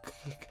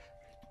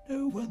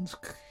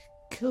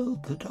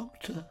killed the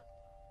doctor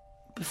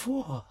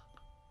before.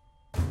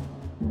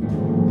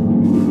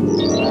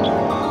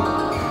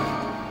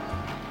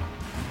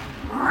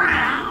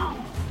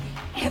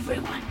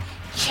 Everyone,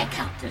 check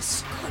out the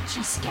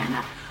Scorchies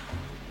scanner.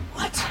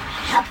 What's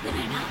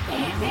happening out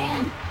there,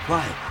 man?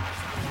 Why?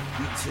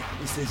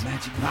 It's those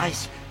magic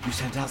mice you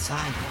sent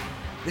outside.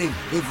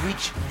 They've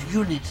reached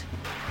unit.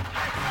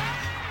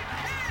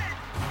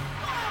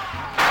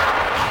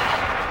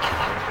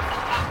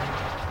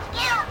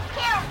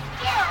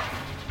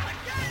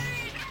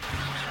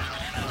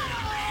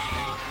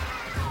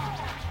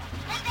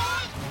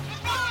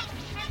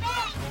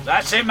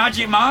 That's it,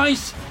 magic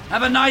mice.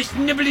 Have a nice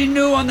nibbly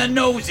noo on the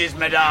noses,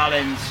 my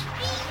darlings.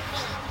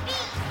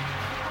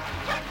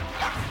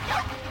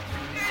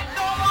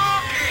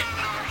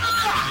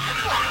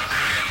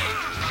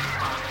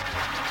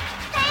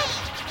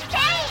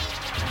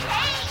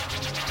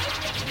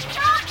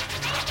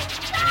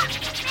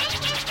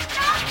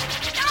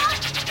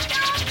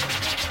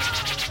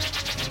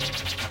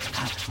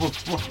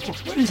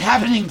 What is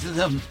happening to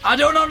them? I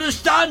don't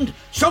understand.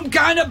 Some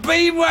kind of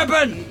beam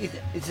weapon.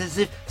 It's as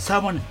if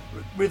someone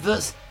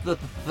reversed the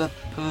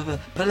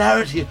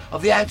polarity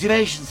of the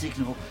activation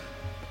signal.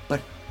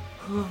 But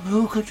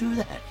who could do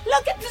that?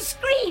 Look at the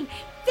screen!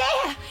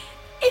 There!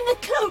 In the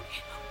cloak!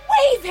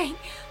 Waving!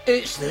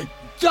 It's the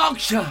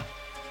doctor.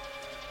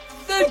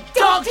 The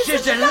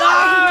doctor's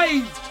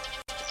alive!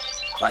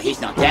 But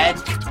he's not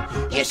dead.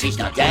 Yes, he's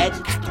not dead.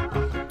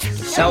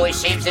 So it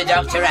seems the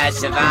doctor has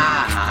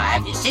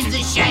survived. It seems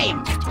a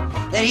shame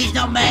that he's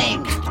not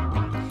maimed.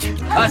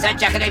 Cause that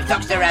jackanapes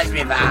doctor has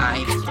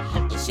revived.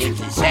 It seems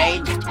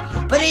insane,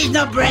 but he's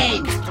not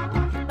brained.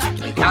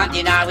 We can't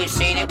deny we've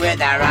seen it with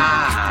our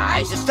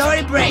eyes. The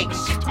story breaks.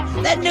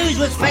 That news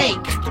was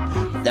fake.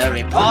 The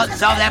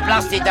reports of that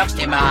blasted doc's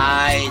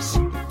demise.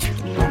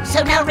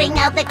 So now ring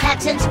out the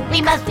claxons.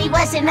 We must be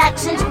worse in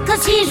accents,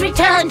 cause he's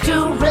returned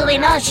to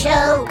ruin our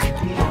show.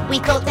 We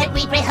thought that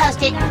we'd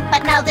rehearsed it,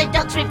 but now the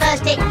doc's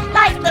reversed it,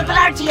 like the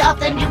polarity of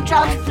the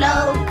neutron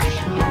flow.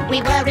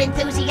 We were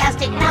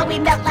enthusiastic, now we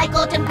melt like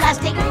autumn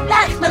plastic.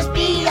 That must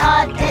be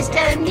our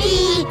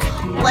destiny.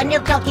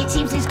 1-0 clock, it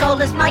seems is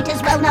goalless. Might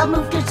as well now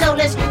move to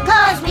solars,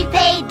 cause we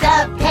paid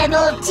the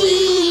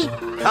penalty.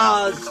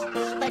 Cause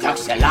the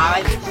doc's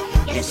alive.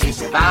 Yes, he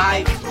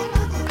survived.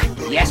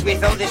 Yes, we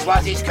thought this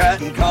was his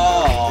curtain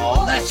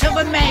call. The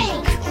silver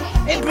maid,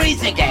 it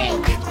breathes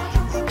again.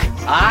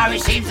 Ah,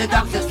 it seems the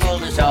doctor's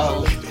fooled us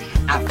all.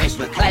 Our fists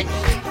were clenched,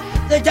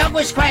 the dog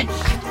was quenched.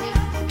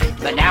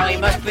 but now he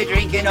must be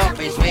drinking off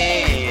his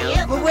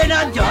fill. But we're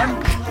not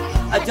done.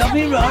 Don't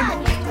be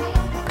run.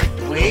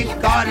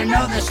 We've got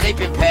another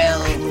sleeping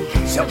pill.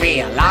 So be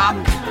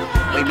alarmed.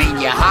 We mean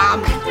you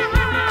harm.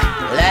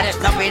 Let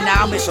us not be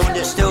now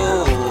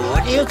misunderstood.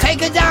 He'll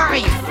take a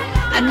dive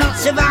and not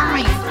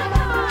survive.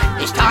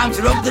 It's time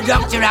to rub the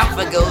doctor out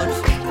for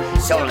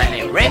good. So let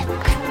it rip.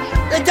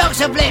 The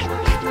doc's a blip.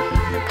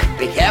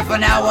 Be careful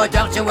now, oh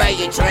doctor, where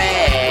you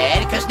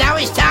tread. Cause now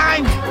it's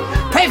time.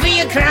 Pay for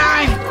your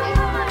crime.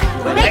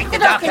 We'll make the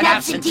doc an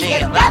absentee,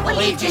 and that will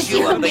leave just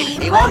you and me.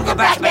 He won't go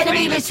back to the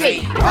military,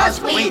 cause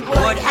we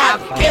would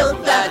have killed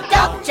the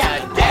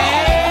doctor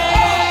dead.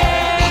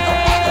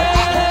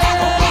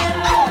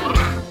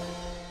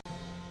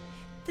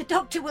 The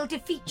doctor will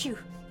defeat you.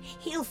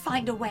 He'll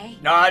find a way.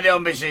 No,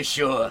 don't be so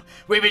sure.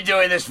 We've been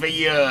doing this for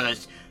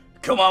years.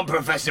 Come on,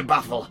 Professor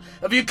Baffle.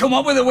 Have you come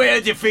up with a way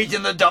of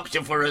defeating the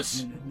doctor for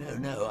us?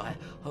 No,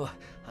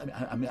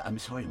 I'm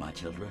sorry, my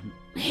children.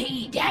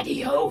 Hey,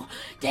 Daddy-O,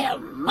 there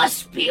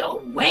must be a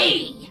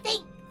way.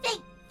 Think.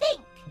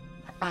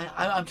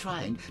 I'm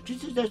trying.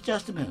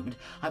 Just a moment.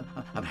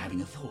 I'm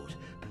having a thought.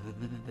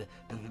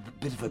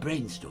 Bit of a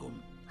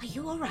brainstorm. Are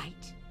you all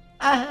right?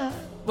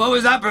 What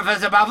was that,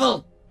 Professor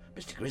Baffle?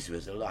 Mr.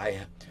 Griswold,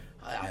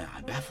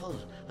 I'm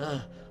baffled.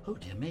 Oh,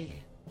 dear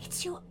me.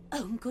 It's your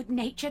own good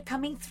nature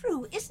coming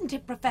through, isn't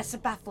it, Professor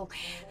Baffle?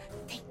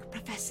 Think,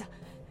 Professor.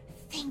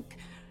 Think.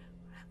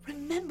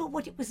 Remember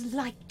what it was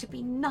like to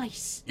be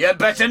nice. You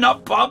better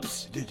not,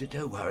 Pops.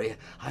 Don't worry.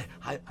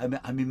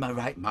 I'm in my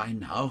right mind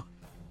now.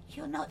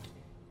 You're not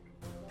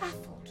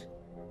baffled,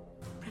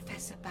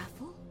 Professor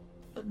Baffle?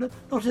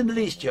 Not in the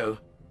least, Joe.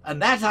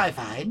 And that I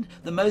find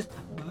the most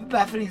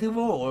baffling of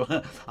all.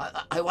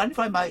 I wonder if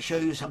I might show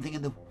you something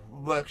in the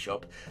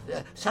workshop.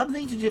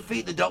 Something to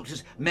defeat the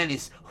doctor's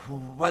menace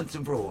once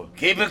and for all.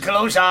 Keep a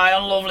close eye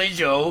on lovely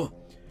Joe.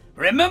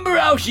 Remember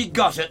how she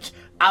got at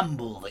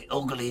Amble, the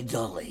ugly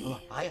dolly?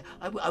 Oh,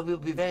 I will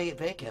be very,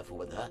 very careful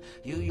with her.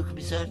 You can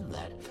be certain of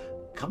that.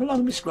 Come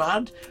along, Miss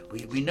Grant.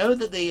 We know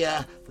that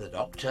the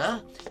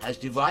doctor has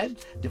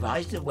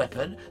devised a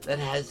weapon that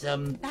has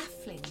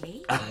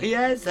Bafflingly?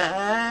 Yes,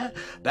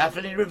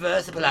 baffling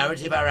reverse the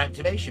polarity of our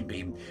activation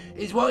beam.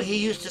 Is what he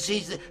used to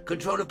seize the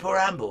control of poor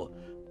Amble.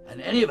 And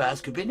any of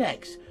us could be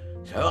next.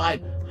 So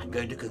I'm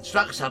going to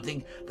construct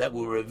something that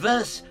will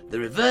reverse the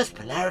reverse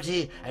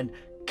polarity and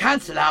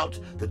cancel out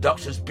the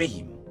doctor's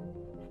beam.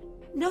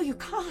 No, you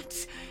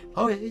can't.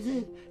 Oh,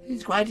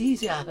 it's quite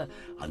easy. I'll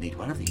need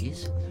one of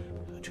these,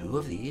 two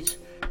of these,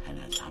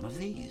 and some of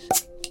these.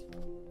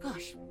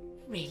 Gosh,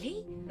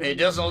 really? It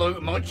doesn't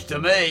look much to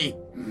me.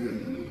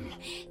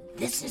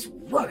 This is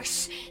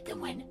worse than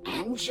when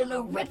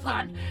Angela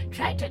Rippon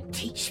tried to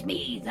teach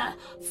me the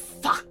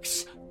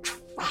fox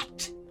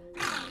trot.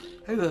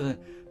 Oh,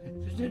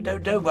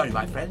 don't worry,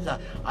 my friends.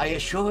 I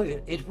assure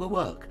you it will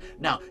work.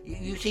 Now,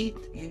 you see,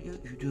 you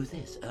do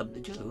this.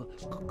 Joe,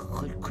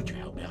 could you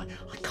help me? I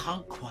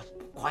can't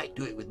quite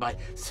do it with my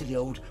silly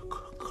old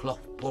cloth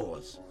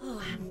paws.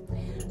 Oh,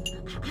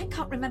 I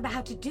can't remember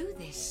how to do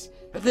this.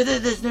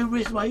 There's no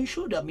reason why you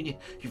should. I mean,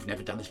 you've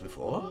never done this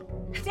before.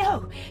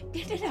 No,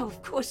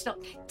 of course not.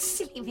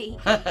 Silly me.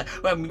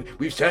 Well,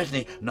 we've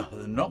certainly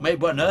not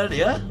made one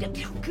earlier.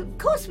 Of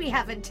course we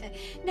haven't.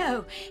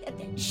 No,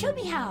 show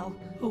me how.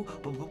 Oh,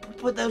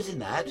 put those in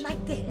that.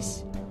 Like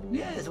this?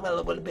 Yes, well,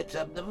 a bit,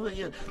 try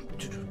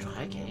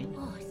again.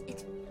 Oh,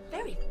 it's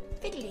very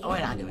fiddly. Oh,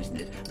 I know,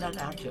 isn't it? Now,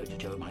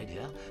 Joe, my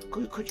dear,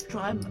 could you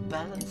try and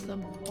balance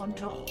them on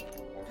top?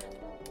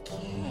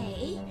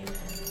 Okay.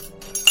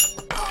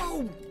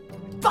 Oh,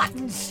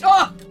 buttons!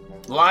 Oh,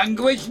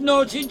 language,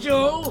 naughty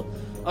Joe.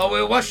 Oh,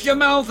 we'll wash your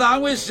mouth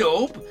out with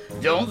soap.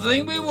 Don't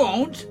think we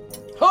won't.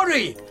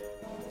 Hurry!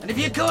 And if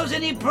you cause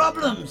any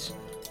problems,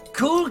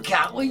 Cool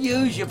Cat will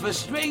use you for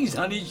strings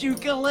on his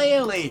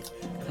ukulele.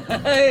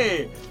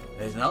 Hey,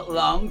 there's not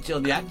long till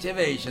the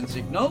activation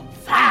signal.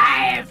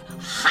 5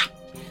 hot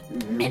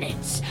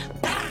minutes.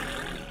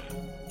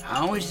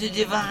 How is the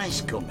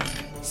device coming?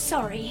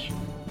 Sorry.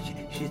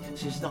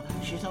 She's not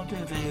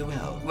doing very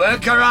well.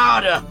 Work her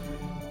harder.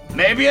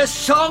 Maybe a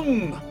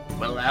song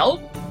will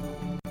help.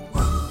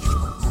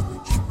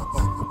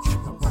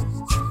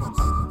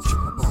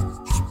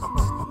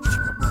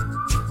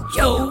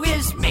 Joe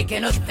is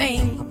making a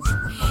thing.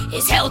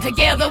 Is held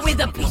together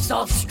with a piece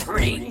of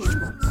string.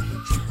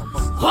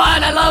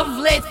 What a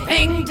lovely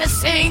thing to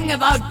sing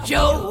about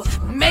Joe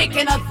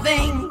making a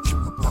thing.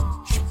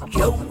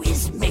 Joe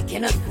is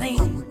making a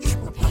thing.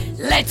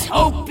 Let's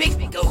hope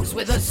it goes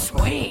with a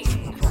swing.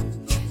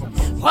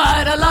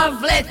 What a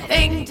lovely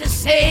thing to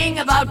sing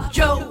about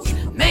Joe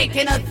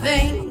making a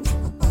thing.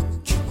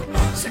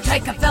 So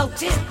take a felt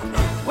tip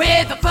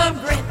with a firm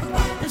grip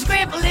and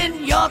scribble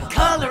in your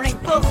coloring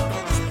book.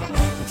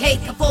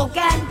 Take a fork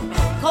and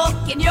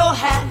cork in your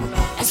hand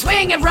and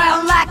swing it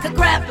round like a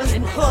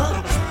grappling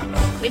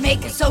hook. We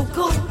make it so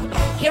cool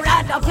here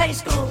at our play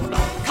school.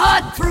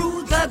 Cut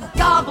through the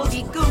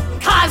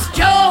gobbledygook, 'cause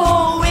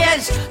Joe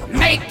is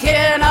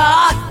making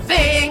a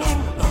thing.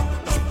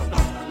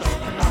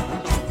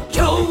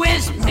 Joe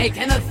is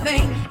making a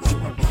thing.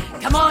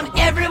 Come on,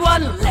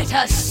 everyone, let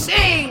us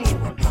sing.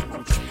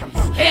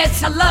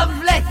 It's a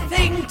lovely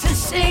thing to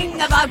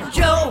sing about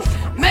Joe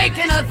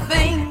making a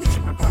thing.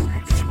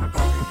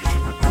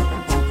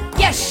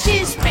 Yes,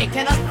 she's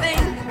making a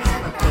thing,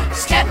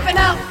 stepping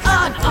out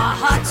on a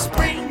hot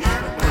spring.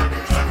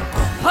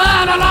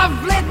 What a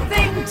lovely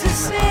thing to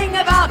sing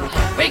about.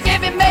 We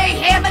gave him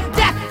mayhem and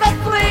death a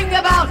fling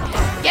about.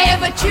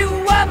 Gave a chew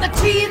on the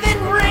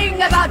teething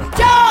ring about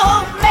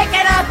Joe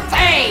making a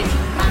thing.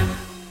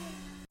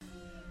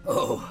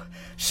 Oh,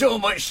 so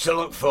much to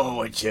look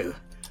forward to.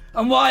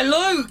 And why,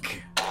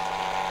 Luke?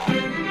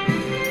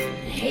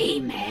 Hey,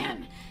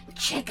 man,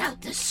 check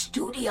out the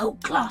studio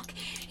clock.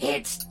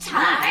 It's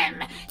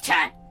time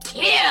to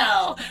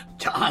kill.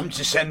 Time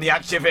to send the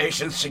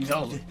activation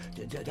signal.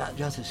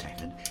 Just a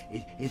second.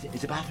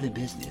 It's a baffling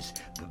business,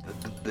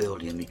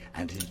 building the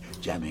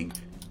anti-jamming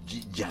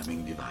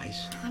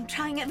device. I'm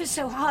trying ever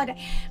so hard.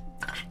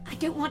 I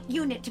don't want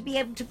UNIT to be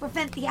able to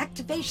prevent the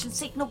activation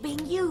signal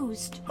being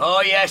used.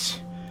 Oh, yes.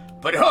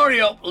 But hurry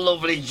up,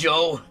 lovely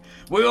Joe.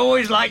 We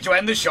always like to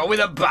end the show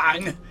with a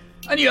bang.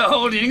 And you're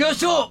holding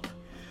us up.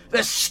 The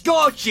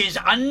Scorchies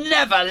are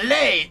never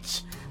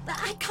late. But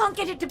I can't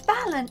get it to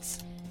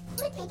balance.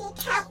 Wouldn't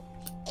it help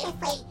if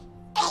we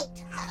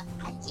ate her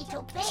a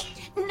little bit?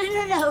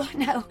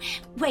 No.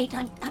 Wait,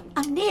 I'm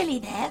nearly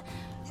there.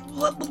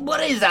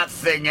 What is that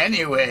thing,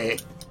 anyway?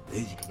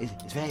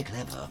 It's very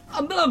clever.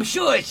 I'm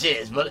sure it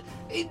is, but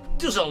it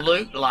doesn't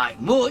look like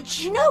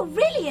much. No,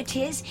 really it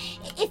is.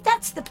 If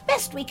that's the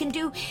best we can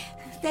do,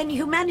 then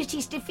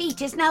humanity's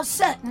defeat is now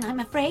certain,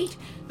 I'm afraid.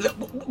 Look,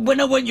 when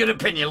I want your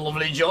opinion,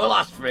 lovely Joe, I'll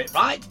ask for it,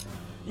 right?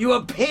 You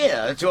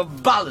appear to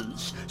have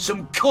balanced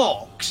some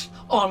corks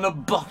on a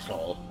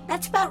bottle.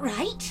 That's about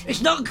right.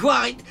 It's not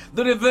quite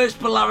the reverse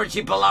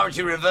polarity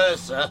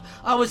reverser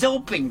I was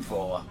hoping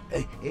for.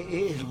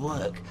 It'll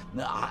work,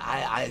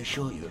 I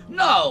assure you.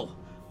 No!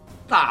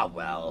 Ah,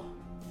 well.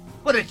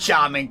 What a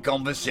charming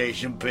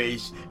conversation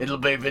piece it'll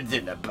be for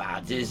dinner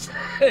parties.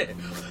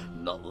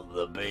 Not that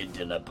there'll be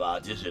dinner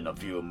parties in a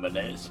few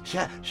minutes.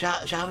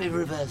 Shall we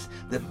reverse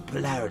the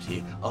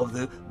polarity of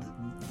the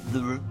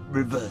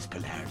reverse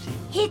polarity?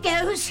 Here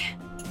goes.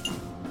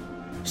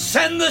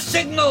 Send the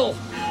signal!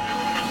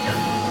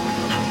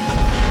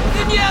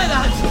 Didn't you hear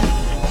that?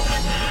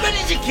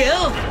 Ready to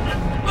kill?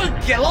 Well,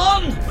 kill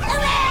on!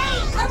 Hooray!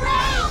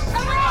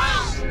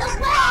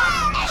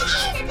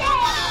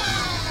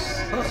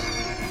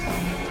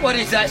 What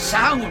is that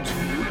sound?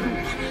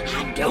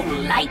 I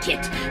don't like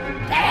it.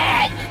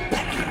 Bad.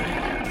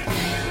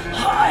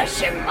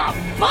 Hush in the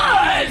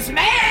buzz,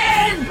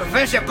 man!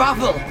 Professor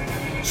Baffle,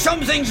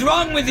 something's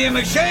wrong with your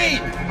machine.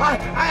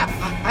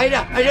 I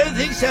don't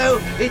think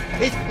so.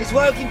 It's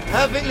working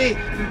perfectly,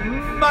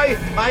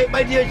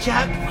 my dear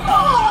chap.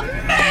 Oh,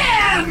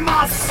 man,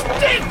 my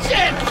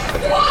stitches!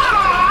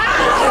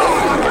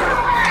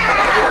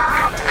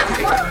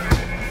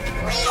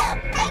 We are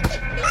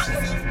making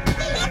places.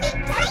 We live in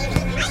tiny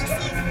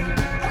places.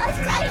 Those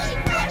tiny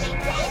very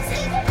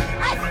places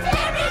are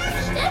tearing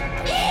to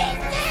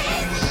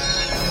pieces.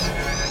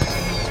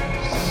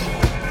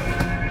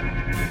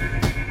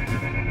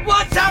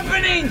 What's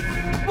happening?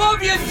 What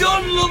have you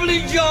done,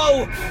 lovely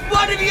Joe?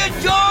 What have you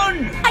done?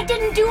 I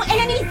didn't do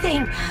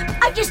anything.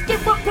 I just did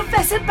what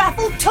Professor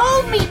Baffle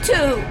told me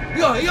to.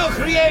 Your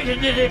creator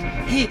did it.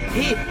 He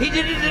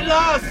did it at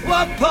last.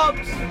 What,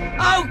 Pops?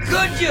 How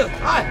could you?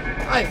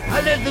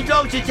 I let the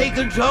doctor take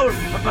control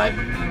of my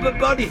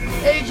body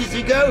ages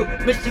ago,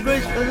 Mr.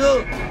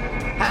 Griswold.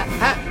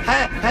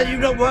 Had you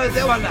not worked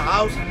there on the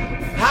house?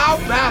 How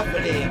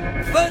baffling!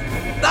 But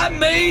that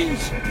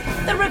means...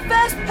 The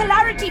reverse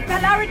polarity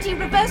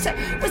reverser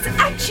was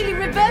actually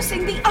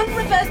reversing the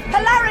unreversed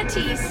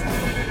polarities.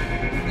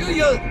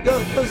 Your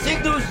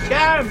signal's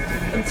jammed,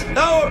 and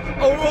so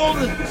are all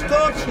the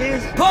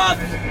Scorchies.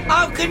 Pops,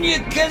 how can you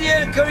kill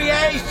your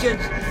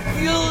creations?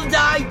 You'll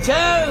die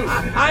too.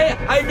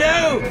 I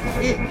know.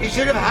 It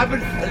should have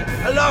happened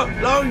a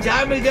long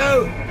time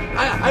ago.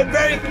 I'm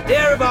very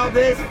clear about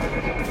this.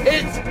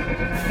 It's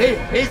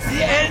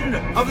the end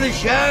of the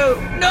show.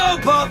 No,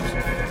 Pops.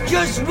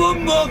 Just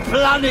one more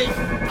planet.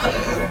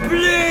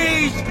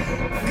 Please.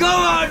 Go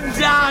on,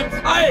 Dad.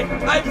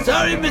 I'm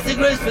sorry, Mr.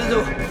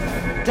 Griswold.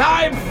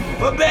 Time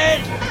for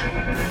bed.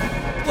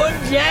 One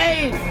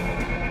day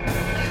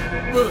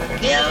we'll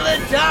kill the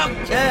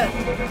doctor.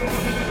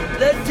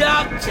 The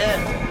doctor.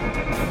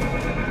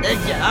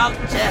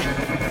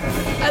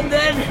 And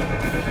then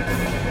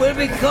we'll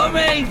be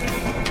coming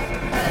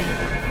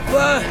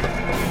for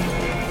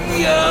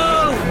you.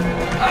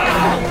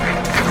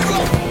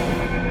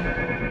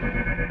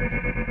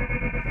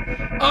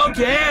 Oh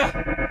dear.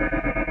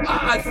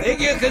 I think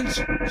you can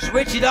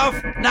switch it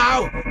off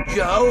now,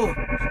 Joe.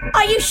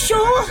 Are you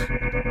sure?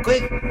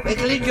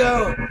 Quickly,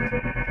 Joe.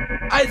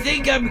 I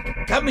think I'm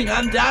coming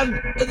undone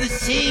at the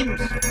seams.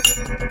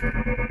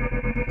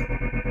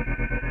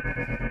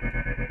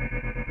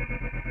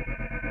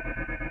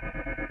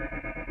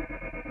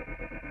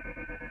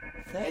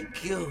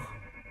 Thank you.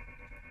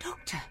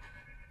 Doctor,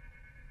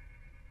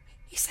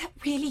 is that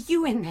really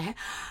you in there?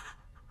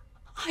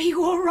 Are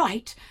you all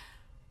right?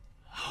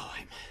 Oh,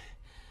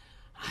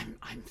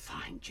 I'm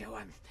fine, Joe.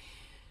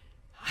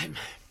 I'm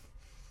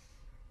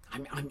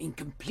in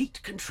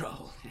complete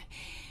control.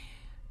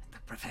 The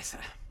professor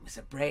was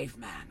a brave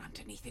man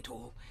underneath it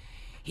all.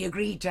 He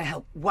agreed to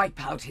help wipe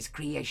out his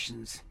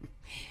creations.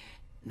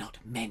 Not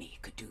many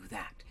could do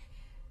that.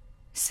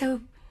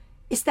 So,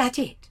 is that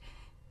it?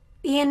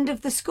 The end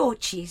of the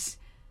Scorchies?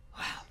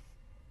 Well,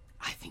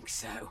 I think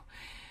so.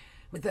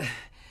 With the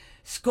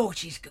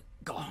Scorchies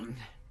gone,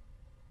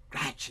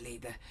 gradually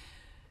the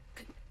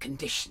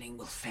conditioning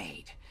will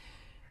fade.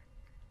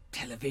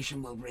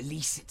 Television will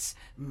release its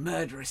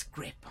murderous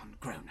grip on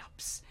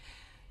grown-ups.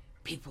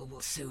 People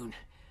will soon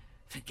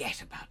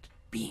forget about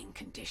being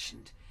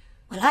conditioned.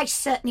 Well, I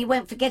certainly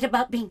won't forget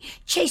about being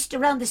chased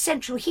around the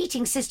central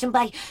heating system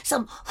by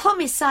some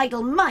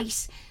homicidal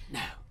mice.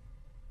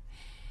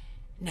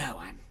 No,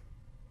 I'm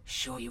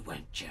sure you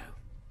won't, Joe.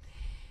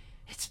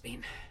 It's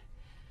been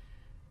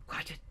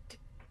quite a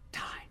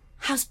time.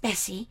 How's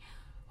Bessie?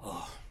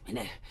 Oh, in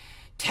a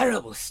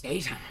terrible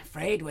state, I'm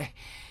afraid. We're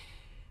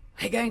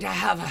going to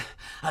have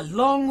a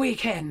long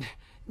weekend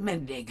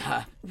mending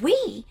her.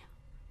 We?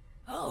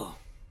 Oh,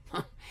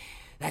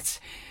 that's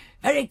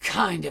very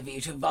kind of you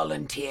to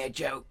volunteer,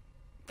 Joe.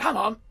 Come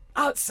on,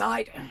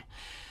 outside.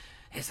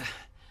 There's a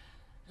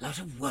lot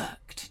of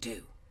work to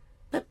do.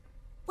 But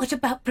what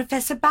about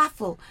Professor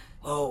Baffle?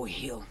 Oh,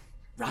 he'll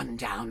run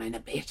down in a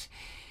bit.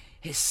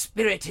 His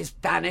spirit is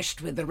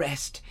banished with the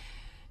rest.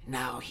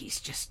 Now he's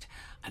just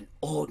an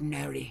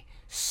ordinary,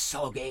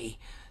 soggy,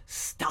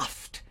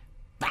 stuffed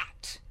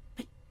bat.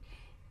 But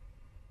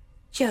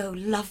Joe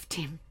loved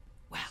him.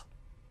 Well,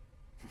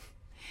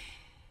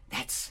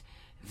 that's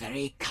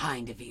very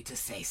kind of you to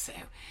say so.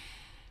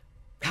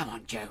 Come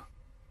on, Joe.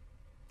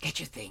 Get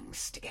your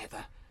things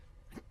together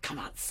and come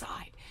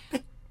outside.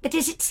 But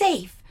is it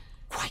safe?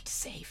 Quite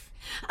safe.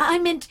 I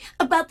meant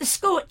about the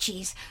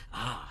Scorchies.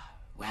 Ah,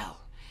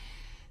 well,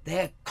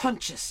 their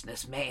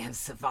consciousness may have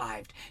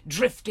survived,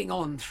 drifting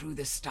on through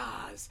the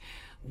stars,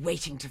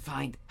 waiting to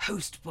find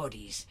host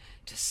bodies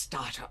to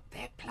start up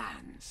their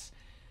plans.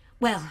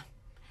 Well,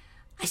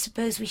 I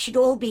suppose we should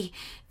all be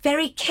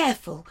very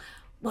careful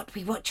what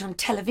we watch on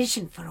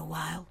television for a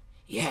while.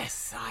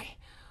 Yes, I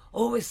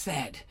always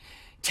said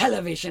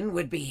television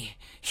would be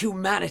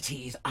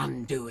humanity's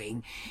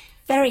undoing.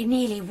 Very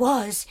nearly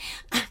was.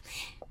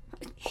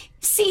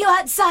 See you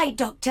outside,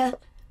 Doctor.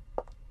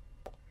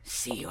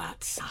 See you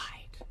outside.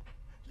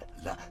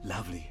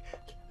 Lovely,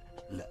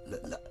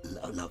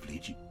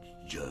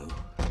 Joe.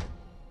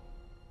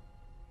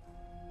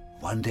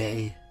 One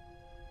day,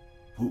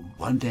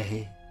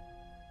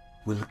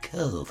 we'll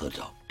kill the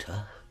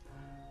Doctor,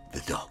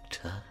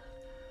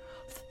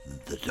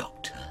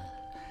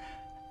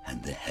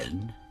 and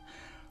then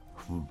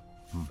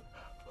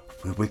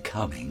we'll be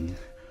coming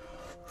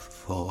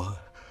for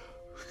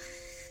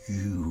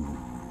you.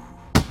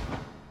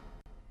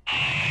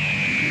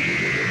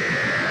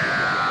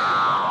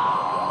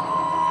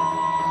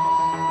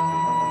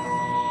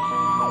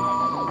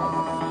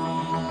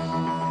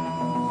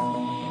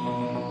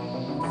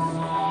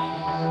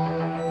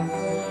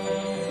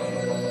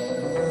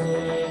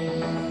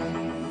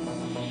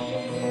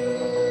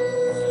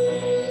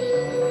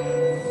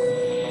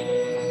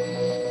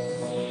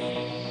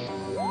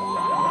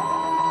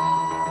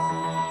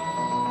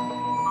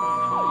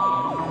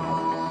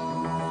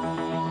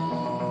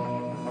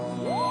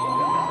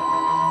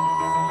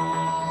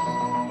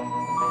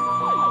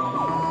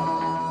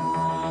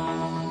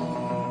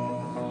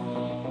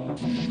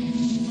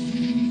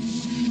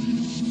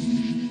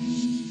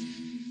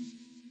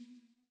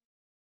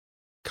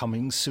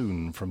 Coming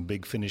soon from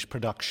Big Finish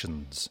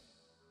Productions.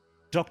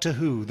 Doctor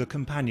Who, The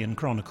Companion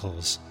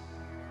Chronicles.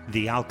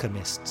 The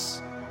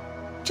Alchemists.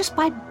 Just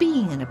by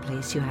being in a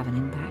place you have an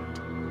impact.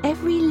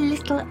 Every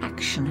little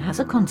action has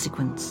a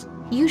consequence.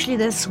 Usually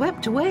they're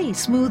swept away,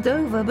 smoothed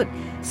over, but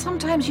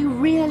sometimes you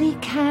really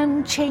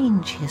can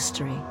change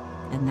history.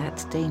 And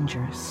that's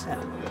dangerous.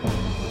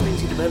 What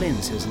brings you to Berlin,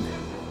 Susan?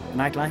 The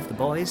nightlife, the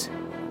boys,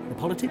 the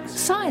politics?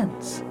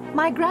 Science.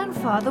 My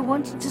grandfather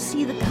wanted to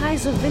see the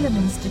Kaiser Wilhelm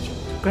Institute.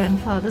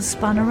 Grandfather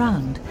spun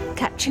around,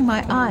 catching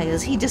my eye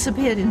as he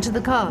disappeared into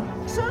the car.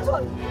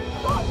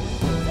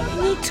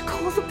 I need to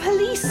call the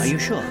police. Are you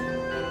sure?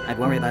 I'd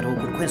worry about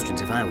awkward questions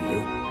if I were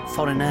you.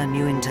 Foreigner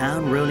new in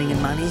town, rolling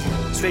in money,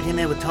 straight in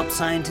there with top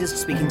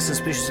scientists speaking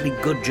suspiciously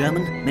good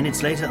German.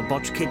 Minutes later, a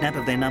botched kidnap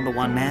of their number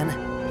one man.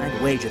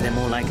 I'd wager they're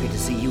more likely to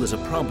see you as a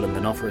problem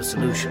than offer a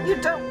solution. You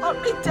don't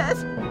want me dead.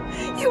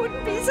 You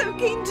wouldn't be so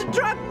keen to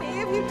drug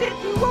me if you did.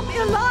 You want me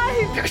alive.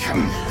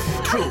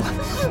 True,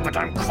 but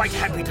I'm quite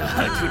happy to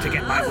hurt you to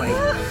get my way.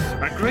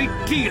 A great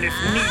deal if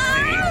need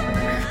be.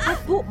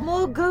 I've bought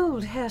more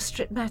gold, Herr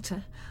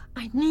Strittmatter.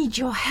 I need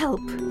your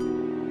help.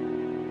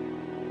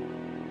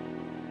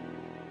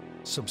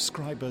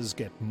 Subscribers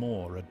get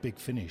more at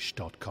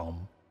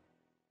bigfinish.com.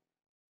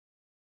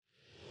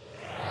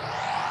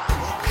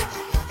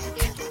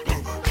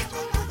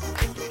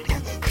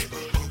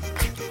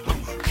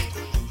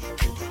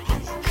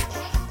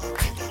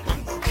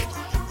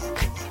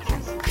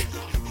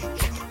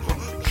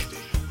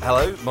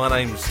 Hello, my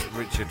name's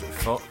Richard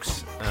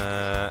Fox,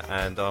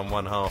 and I'm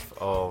one half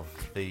of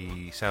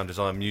the sound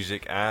design,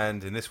 music,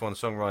 and in this one,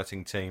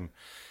 songwriting team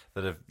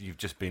that you've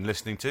just been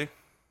listening to.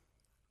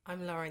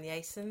 I'm Lauren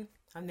Yason.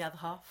 I'm the other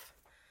half.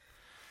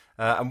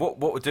 And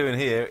what we're doing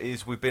here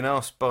is we've been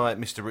asked by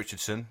Mr.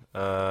 Richardson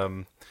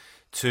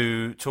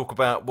to talk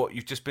about what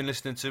you've just been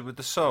listening to with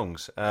the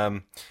songs.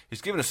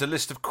 He's given us a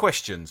list of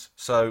questions,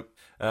 so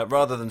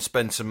rather than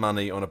spend some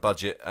money on a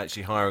budget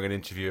actually hiring an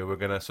interviewer, we're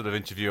going to sort of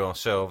interview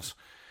ourselves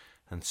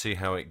and see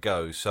how it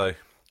goes. So,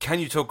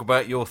 can you talk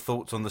about your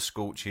thoughts on the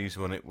Scorchies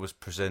when it was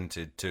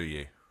presented to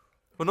you?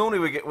 Well, normally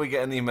we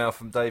get an email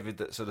from David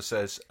that sort of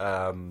says,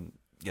 can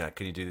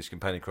you do this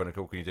Companion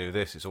Chronicle? Can you do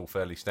this? It's all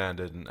fairly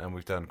standard, and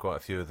we've done quite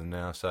a few of them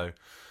now, so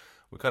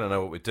we kind of know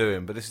what we're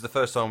doing. But this is the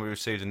first time we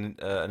received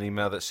an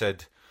email that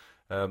said,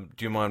 do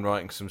you mind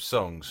writing some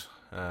songs?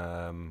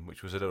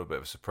 Which was a little bit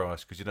of a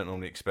surprise, because you don't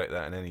normally expect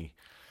that in any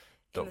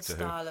Doctor Who. In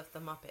the style of the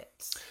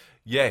Muppets.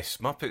 Yes,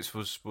 Muppets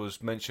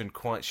was mentioned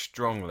quite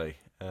strongly.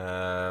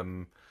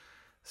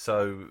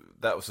 So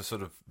that was a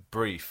sort of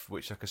brief,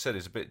 which, like I said,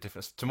 is a bit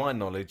different. To my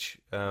knowledge,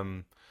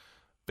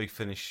 Big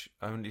Finish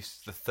only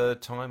the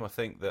third time, I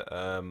think, that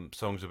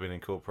songs have been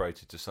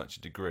incorporated to such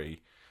a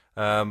degree.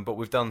 But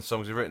we've done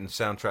songs, we've written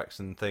soundtracks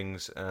and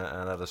things,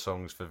 and other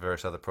songs for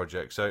various other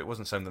projects, so it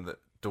wasn't something that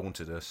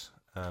daunted us.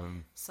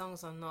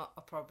 Songs are not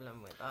a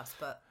problem with us,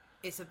 but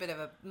it's a bit of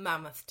a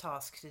mammoth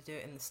task to do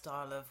it in the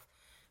style of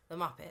the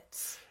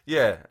Muppets.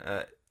 Yeah,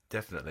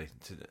 definitely.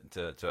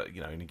 To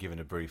only given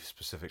a brief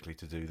specifically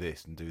to do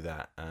this and do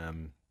that,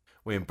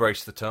 we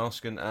embraced the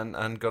task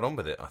and got on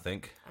with it, I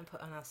think. And put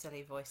on our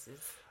silly voices.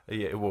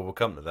 Yeah, well, we'll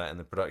come to that in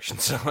the production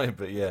side,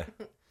 but yeah.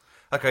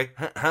 Okay,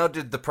 how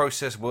did the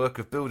process work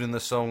of building the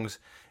songs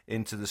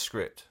into the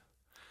script?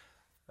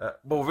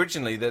 Well,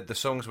 originally the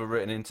songs were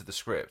written into the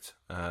script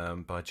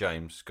by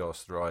James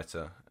Goss, the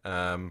writer,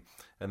 and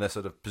they're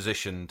sort of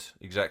positioned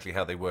exactly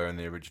how they were in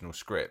the original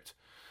script.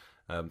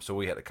 So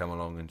we had to come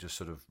along and just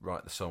sort of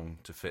write the song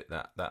to fit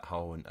that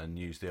hole and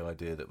use the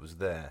idea that was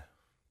there.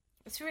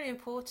 It's really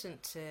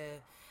important to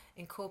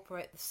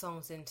incorporate the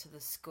songs into the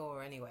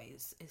score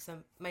anyways. It's a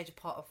major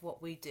part of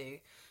what we do.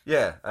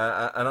 Yeah,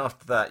 and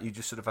after that you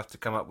just sort of have to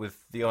come up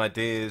with the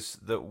ideas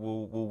that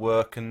will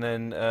work, and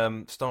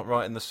then start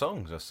writing the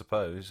songs, I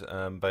suppose,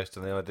 based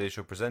on the ideas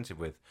you're presented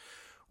with.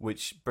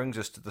 Which brings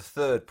us to the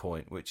third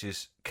point, which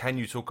is, can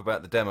you talk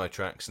about the demo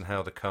tracks and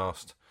how the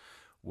cast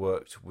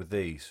worked with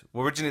these?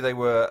 Well, originally they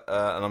were,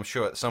 and I'm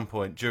sure at some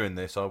point during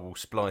this I will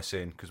splice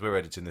in, because we're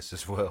editing this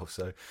as well,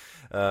 so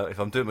if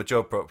I'm doing my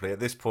job properly, at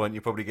this point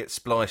you probably get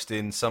spliced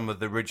in some of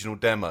the original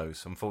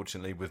demos,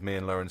 unfortunately, with me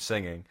and Lauren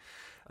singing.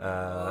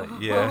 I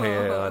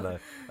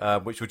know.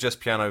 Which were just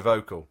piano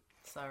vocal.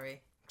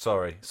 Sorry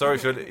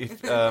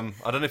if I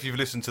don't know if you've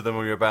listened to them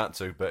or you're about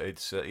to, but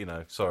it's,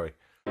 sorry.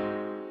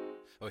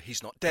 Oh,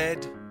 he's not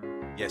dead.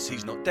 Yes,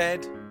 he's not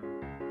dead.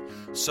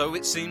 So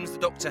it seems the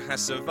Doctor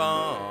has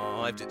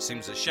survived. It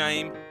seems a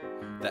shame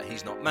that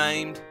he's not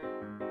maimed,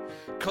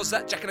 'cause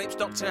that Jackanapes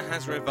Doctor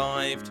has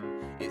revived.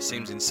 It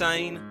seems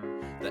insane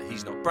that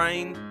he's not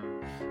brained,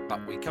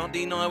 but we can't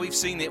deny we've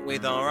seen it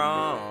with our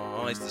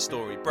eyes. The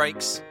story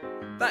breaks.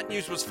 That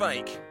news was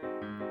fake.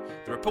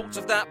 The reports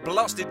of that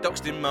blasted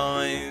Doc's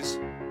demise.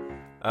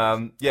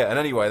 And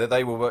anyway, that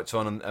they were worked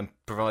on and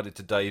provided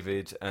to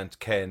David and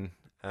Ken,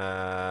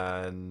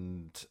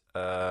 and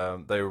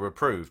they were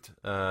approved.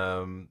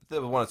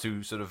 There were one or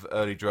two sort of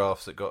early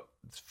drafts that got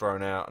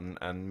thrown out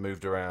and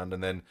moved around,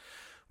 and then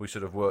we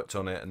sort of worked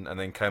on it and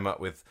then came up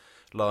with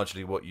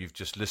largely what you've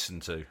just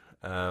listened to.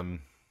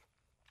 And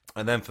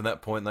then from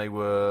that point they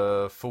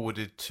were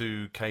forwarded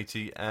to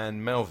Katie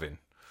and Melvin,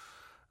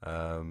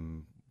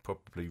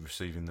 probably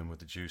receiving them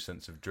with a due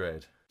sense of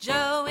dread.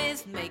 Joe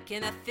is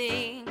making a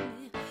thing.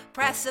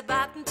 Press a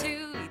button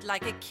to eat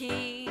like a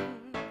king.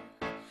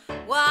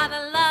 What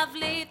a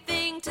lovely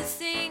thing to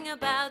sing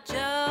about,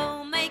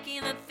 Joe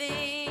making a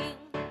thing.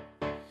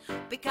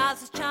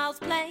 Because it's child's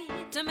play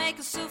to make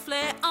a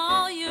souffle.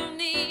 All you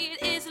need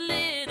is a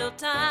little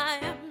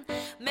time.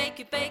 Make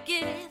it, bake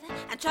it,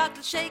 and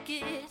chocolate shake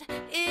it.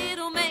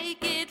 It'll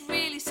make it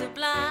really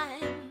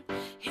sublime.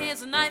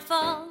 Here's a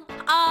knifeful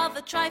of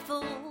a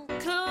trifle,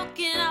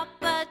 cooking up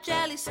a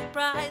jelly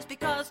surprise.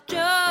 Because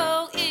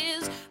Joe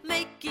is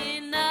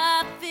making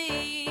a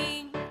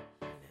thing.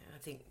 I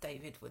think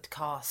David would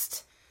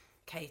cast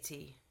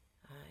Katie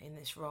in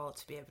this role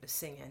to be able to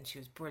sing it, and she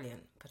was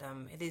brilliant. But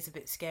it is a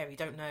bit scary. You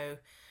don't know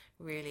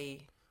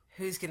really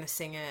who's going to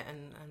sing it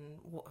and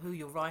who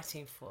you're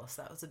writing for.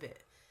 So that was a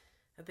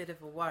bit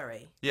of a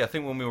worry. Yeah, I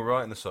think when we were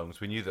writing the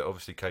songs, we knew that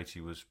obviously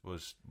Katie was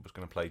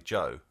going to play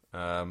Jo.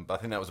 But I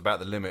think that was about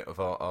the limit of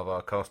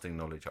our casting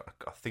knowledge.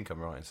 I think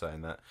I'm right in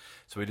saying that.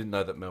 So we didn't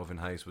know that Melvin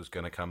Hayes was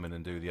going to come in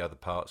and do the other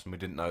parts, and we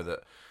didn't know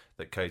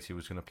that Katie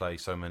was going to play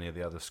so many of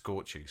the other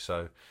Scorchies.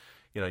 So,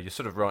 you're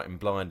sort of writing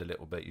blind a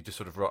little bit. You just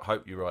sort of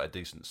hope you write a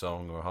decent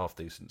song or a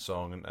half-decent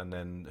song, and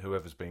then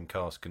whoever's being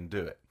cast can do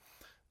it.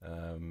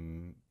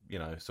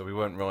 So we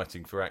weren't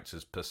writing for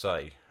actors per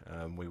se.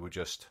 We were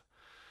just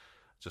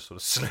just sort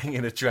of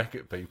slinging a track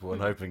at people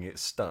and hoping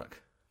it's stuck.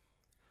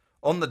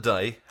 On the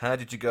day, how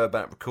did you go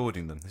about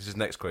recording them? This is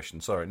next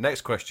question. Sorry,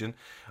 next question.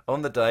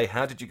 On the day,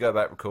 how did you go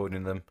about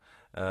recording them?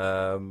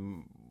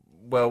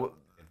 Well,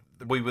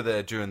 we were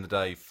there during the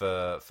day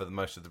for the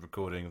most of the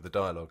recording of the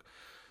dialogue,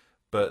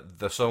 but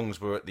the songs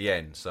were at the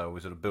end, so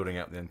we're sort of building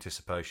up the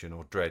anticipation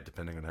or dread,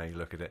 depending on how you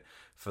look at it,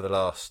 for the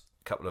last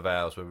couple of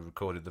hours where we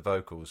recorded the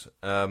vocals.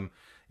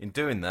 In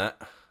doing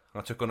that,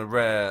 I took on a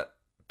rare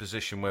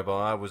position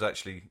whereby I was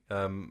actually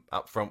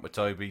up front with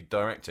Toby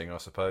directing, I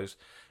suppose,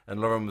 and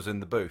Lauren was in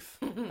the booth,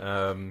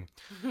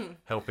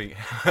 helping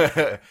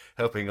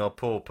helping our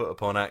poor put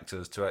upon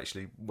actors to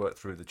actually work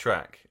through the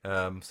track.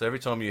 So every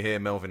time you hear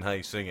Melvin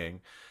Hayes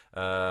singing,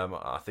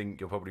 I think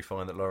you'll probably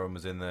find that Lauren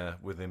was in there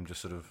with him,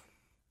 just sort of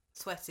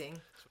sweating.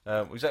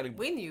 Exactly.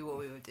 We knew what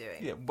we were doing.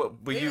 Yeah,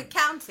 but we were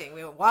counting.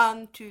 We were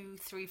 1, 2,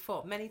 3,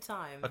 4, many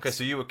times. Okay,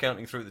 so you were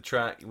counting through the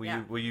track.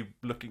 Were you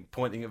looking,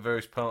 pointing at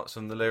various parts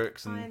on the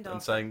lyrics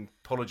and saying,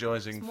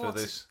 apologising for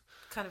this?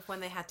 Kind of when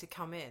they had to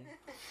come in.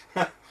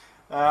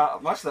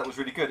 Most of that was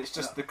really good. It's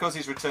just because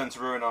he's returned to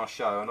ruin our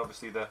show, and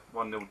obviously the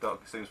 1-0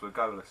 Dock seems we're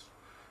goalless.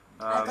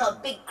 I got a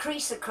big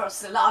crease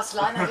across the last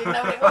line. I didn't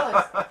know what it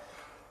was.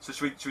 So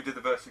should we do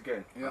the verse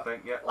again? Yeah. I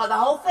think, yeah. Well, the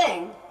whole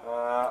thing?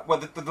 Well,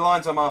 the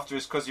lines I'm after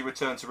is because he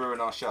returned to ruin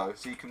our show,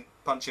 so you can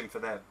punch him for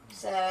them.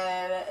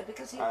 So,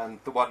 because he... And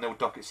the 1-0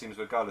 Dock, it seems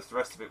regardless. The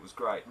rest of it was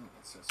great.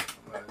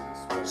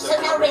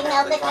 So now ring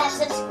out the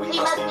classens, we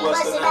must be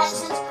worse in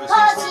accents,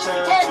 cause he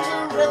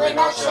returned to ruin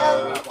our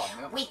show.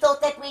 We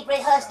thought that we'd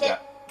rehearsed it. Yeah,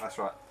 that's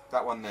right.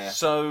 That one there.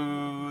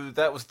 So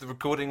that was the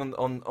recording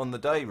on the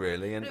day,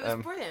 really. And but it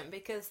was brilliant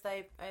because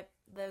there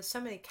were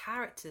so many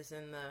characters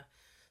in the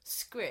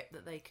script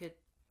that they could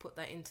put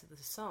that into the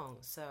song,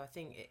 so I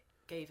think it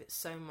gave it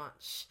so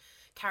much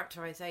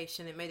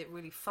characterization. It made it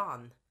really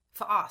fun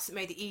for us. It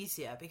made it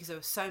easier because there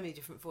were so many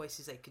different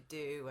voices they could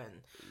do,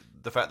 and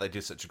the fact they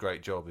did such a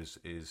great job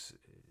is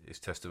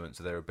testament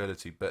to their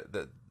ability. But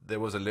there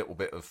was a little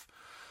bit of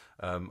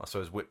I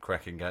suppose whip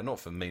cracking going, not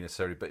for me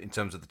necessarily, but in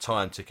terms of the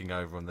time ticking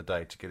over on the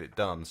day to get it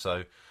done.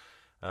 So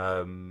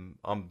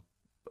I'm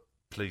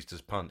pleased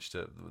as punch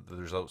at the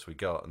results we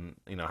got, and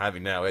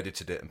having now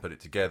edited it and put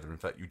it together. In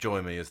fact, you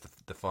join me as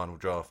the final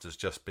draft has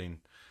just been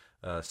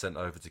sent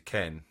over to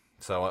Ken,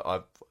 so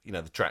I've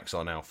the tracks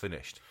are now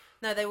finished.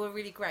 No, they were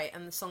really great,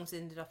 and the songs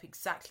ended up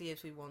exactly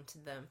as we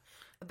wanted them,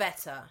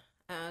 better,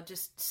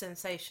 just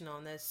sensational.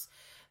 And there's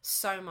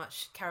so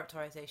much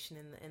characterization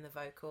in the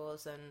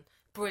vocals, and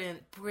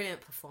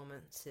brilliant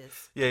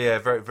performances. Yeah,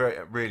 very, very,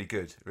 really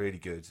good,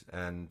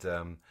 and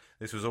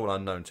this was all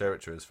unknown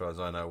territory as far as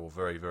I know, or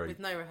very, very... With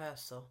no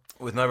rehearsal.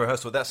 With no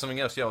rehearsal. That's something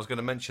else, I was going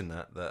to mention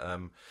that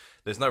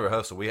there's no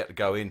rehearsal. We had to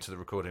go into the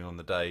recording on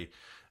the day,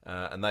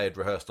 and they had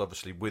rehearsed,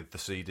 obviously, with the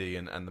CD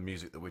and the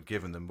music that we'd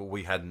given them, but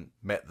we hadn't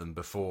met them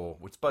before.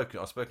 I'd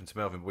spoken to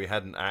Melvin, but we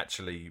hadn't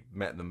actually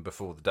met them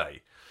before the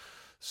day.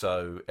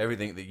 So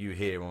everything that you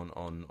hear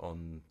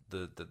on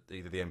the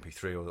either the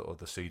MP3 or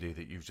the CD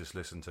that you've just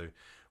listened to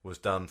was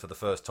done for the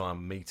first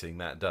time meeting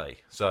that day.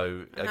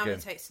 So and how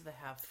many takes do they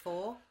have?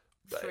 4?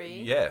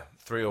 3? Yeah,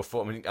 3 or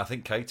 4. I mean, I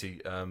think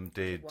Katie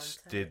did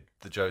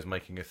the Joe's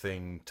Making a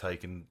Thing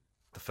taken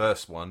the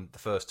first one the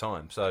first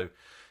time. So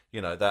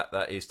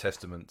that is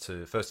testament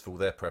to, first of all,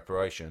 their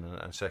preparation,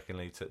 and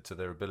secondly to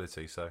their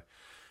ability. So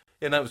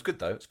yeah, no, it was good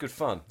though. It's good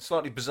fun.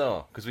 Slightly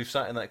bizarre because we've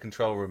sat in that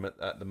control room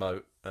at the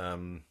Moat.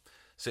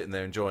 Sitting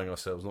there enjoying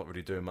ourselves, not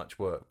really doing much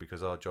work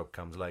because our job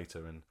comes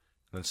later, and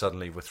then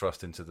suddenly we're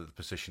thrust into the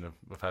position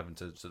of having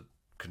to sort of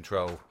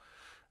control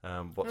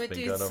what's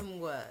been going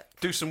on.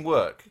 Do some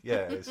work,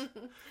 yeah.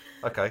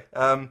 Okay.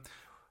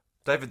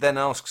 David then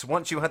asks,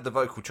 once you had the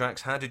vocal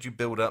tracks, how did you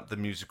build up the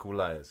musical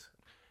layers?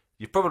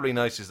 You've probably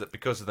noticed that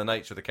because of the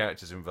nature of the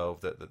characters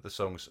involved, that the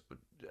songs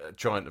are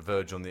trying to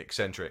verge on the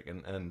eccentric,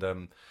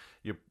 and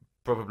you're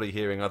probably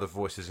hearing other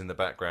voices in the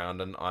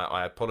background, and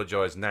I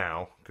apologise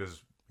now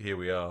because here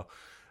we are.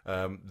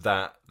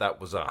 That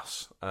was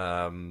us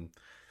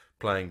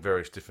playing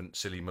various different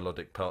silly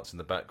melodic parts in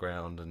the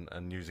background,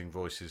 and using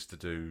voices to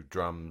do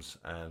drums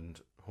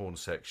and horn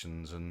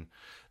sections, and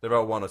there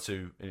are 1 or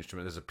 2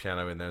 instruments. There's a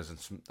piano in there and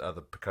some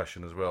other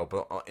percussion as well,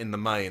 but in the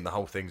main the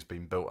whole thing's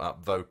been built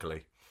up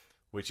vocally,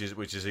 which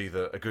is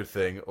either a good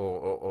thing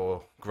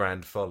or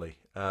grand folly.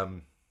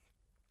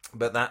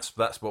 But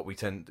that's what we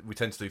tend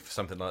to do for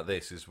something like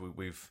this. Is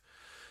we've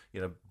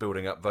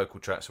building up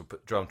vocal tracks, we'll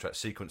put drum tracks,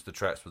 sequence the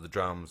tracks with the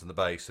drums and the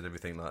bass and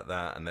everything like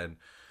that, and then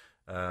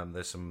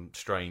there's some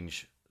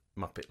strange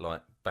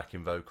Muppet-like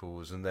backing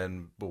vocals, and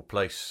then we'll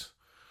place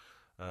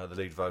the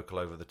lead vocal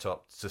over the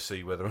top to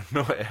see whether or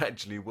not it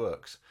actually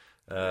works.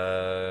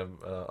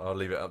 I'll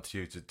leave it up to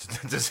you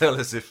to tell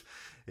us if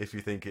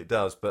you think it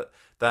does, but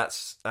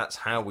that's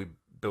how we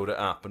build it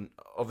up. And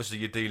obviously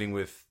you're dealing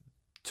with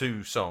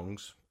 2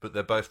 songs, but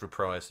they're both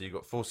reprised, so you've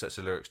got 4 sets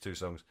of lyrics, 2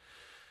 songs,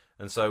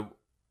 and so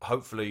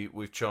hopefully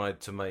we've tried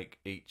to make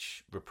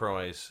each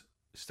reprise,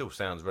 still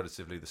sounds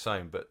relatively the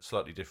same, but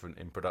slightly different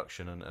in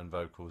production and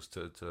vocals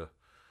to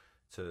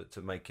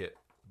make it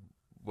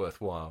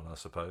worthwhile, I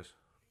suppose.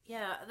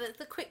 Yeah,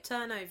 the quick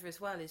turnover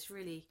as well is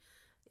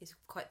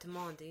quite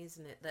demanding,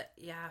 isn't it? That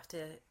you have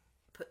to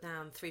put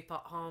down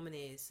 3-part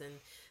harmonies and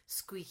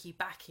squeaky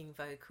backing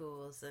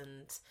vocals,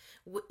 and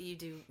you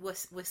do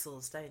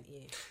whistles, don't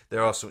you?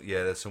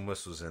 There's some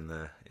whistles in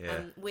there. Yeah,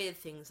 and weird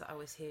things that I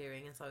was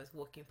hearing as I was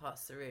walking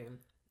past the room,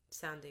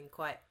 sounding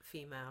quite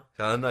female.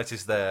 So I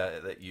noticed there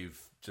that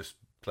you've just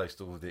placed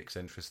all of the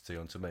eccentricity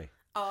onto me.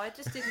 Oh, I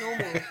just did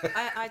normal.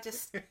 I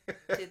just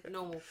did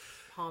normal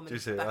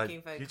harmonies,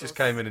 backing vocals. You just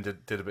came in and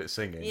did a bit of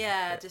singing.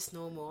 Yeah, just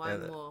normal.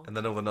 And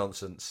then all the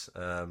nonsense.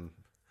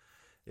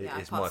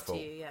 It's my fault.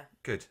 To you, yeah.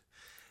 Good.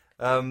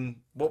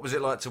 What was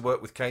it like to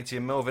work with Katie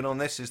and Melvin on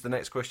this? Is the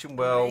next question.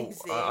 Well,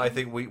 I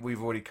think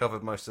we've already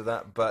covered most of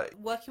that. But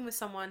working with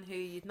someone who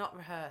you'd not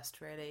rehearsed,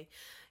 really,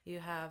 you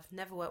have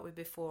never worked with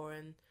before,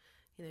 and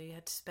you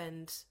had to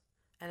spend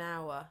an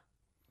hour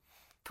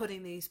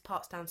putting these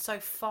parts down so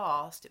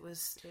fast. It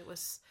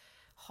was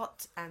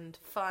hot and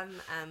fun,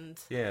 and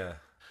yeah,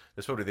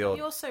 there's probably the odd.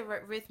 You also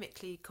wrote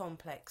rhythmically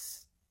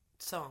complex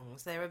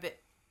songs. They're a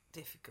bit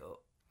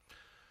difficult.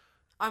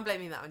 I'm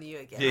blaming that on you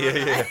again.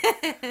 Yeah.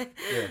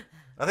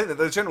 I think that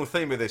the general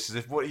theme of this is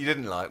if what you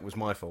didn't like was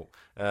my fault.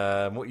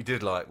 What you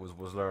did like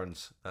was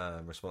Lauren's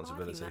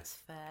responsibility. I think that's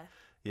fair.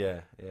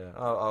 Yeah.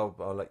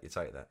 I'll let you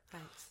take that.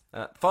 Thanks.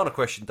 Final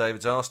question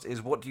David's asked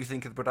is, what do you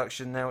think of the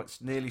production now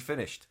it's nearly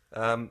finished?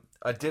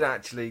 I did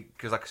actually,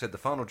 because like I said, the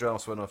final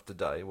drafts went off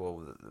today.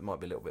 Well, there might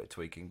be a little bit of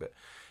tweaking, but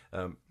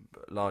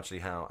largely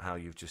how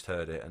you've just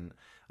heard it. And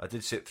I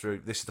did sit through.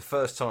 This is the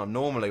first time.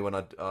 Normally,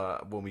 when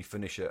we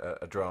finish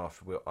a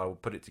draft, we'll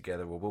put it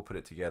together. We'll put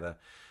it together,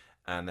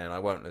 and then I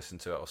won't listen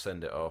to it. I'll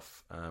send it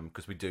off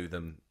because we do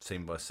them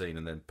scene by scene,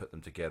 and then put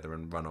them together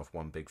and run off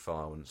one big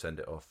file and send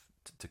it off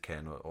to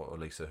Ken or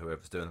Lisa,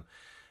 whoever's doing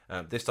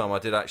them. This time, I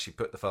did actually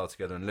put the file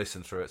together and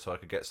listen through it, so I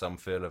could get some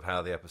feel of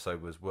how the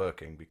episode was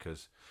working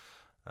because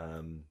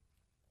of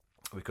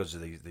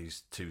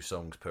these 2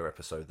 songs per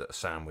episode that are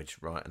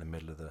sandwiched right in the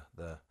middle of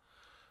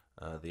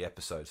the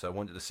episode. So I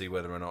wanted to see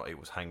whether or not it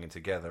was hanging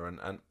together,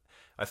 and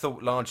I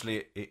thought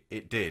largely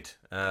it did.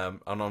 And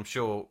I'm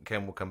sure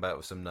Ken will come back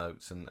with some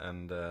notes,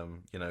 and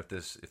if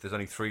there's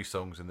only 3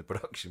 songs in the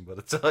production, by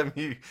the time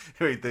you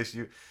read this,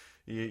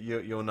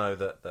 you'll know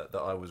that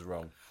I was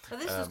wrong. Well,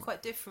 this was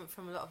quite different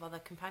from a lot of other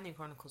companion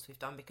chronicles we've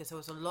done, because there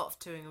was a lot of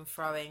toing and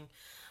froing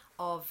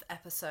of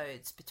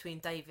episodes between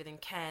David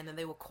and Ken, and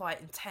they were quite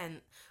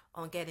intent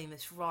on getting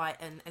this right,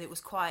 and it was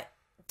quite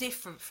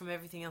different from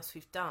everything else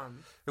we've done.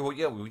 Well,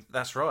 yeah,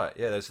 that's right.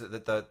 Yeah, there's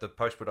the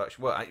post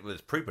production. Well,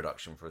 there's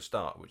pre-production for a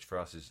start, which for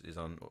us is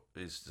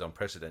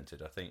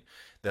unprecedented. I think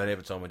the only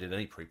other time we did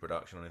any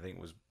pre-production, I think,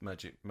 was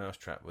Magic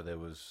Mousetrap, where there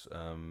was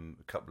a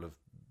couple of,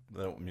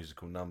 they're not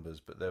musical numbers,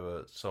 but there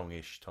were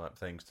song-ish type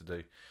things to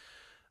do.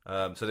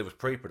 So there was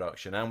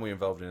pre-production, and we were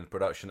involved in the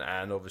production,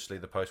 and obviously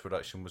the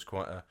post-production was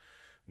quite a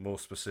more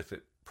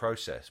specific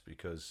process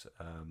because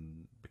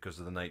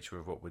of the nature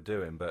of what we're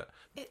doing. But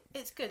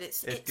it's good.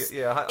 It's good.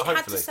 It Hopefully.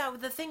 had to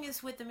sound. The thing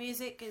is with the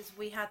music is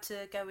we had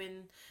to go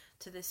in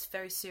to this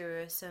very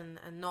serious and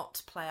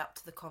not play up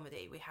to the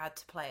comedy. We had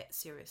to play it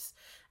serious,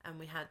 and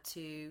we had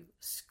to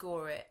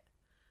score it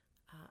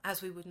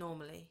as we would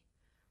normally,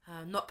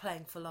 not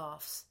playing for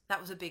laughs. That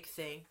was a big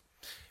thing.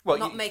 Well,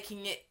 not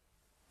making it.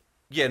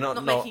 Yeah,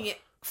 not making it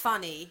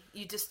funny.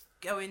 You just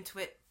go into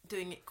it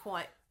doing it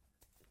quite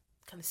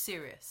kind of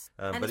serious,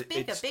 and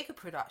it's bigger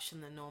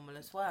production than normal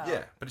as well.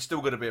 Yeah, but it's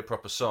still got to be a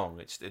proper song.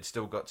 It's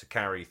still got to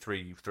carry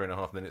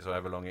 3.5 minutes, or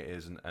however long it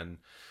is, and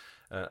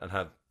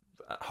have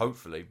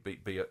hopefully be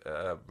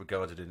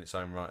regarded in its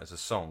own right as a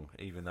song,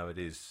 even though it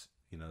is,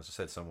 as I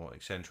said, somewhat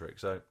eccentric.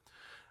 So,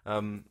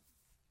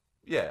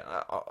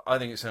 yeah, I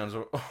think it sounds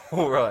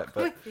all right.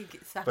 But I think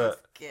it sounds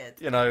good.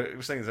 It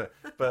was things that,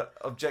 but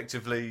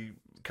objectively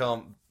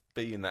can't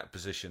be in that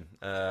position.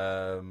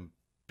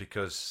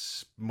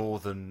 Because more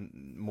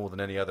than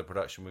any other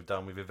production we've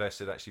done, we've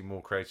invested actually more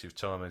creative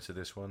time into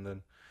this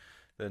one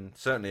than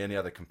certainly any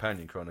other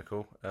companion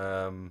chronicle.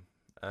 And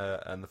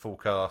the full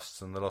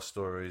casts and the lost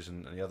stories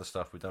and the other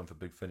stuff we've done for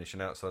Big Finish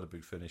and outside of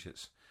Big Finish,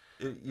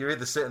 you're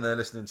either sitting there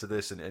listening to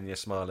this and you're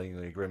smiling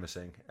or you're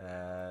grimacing.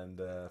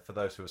 And for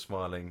those who are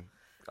smiling,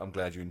 I'm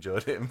glad you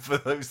enjoyed it. And for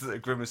those that are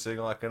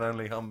grimacing, I can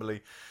only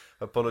humbly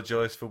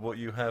apologise for what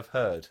you have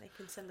heard. They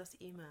can send us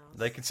emails.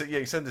 They can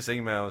send us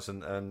emails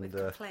and with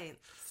complaints.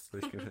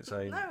 Which can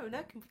say,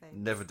 no complaints.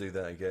 Never do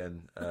that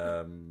again.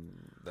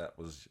 That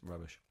was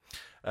rubbish.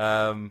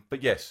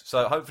 But yes,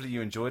 so hopefully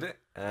you enjoyed it,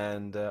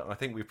 and I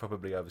think we've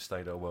probably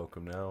overstayed our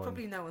welcome now.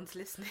 Probably no one's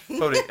listening.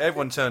 Probably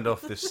everyone turned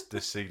off this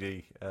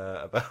CD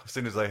about as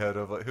soon as they heard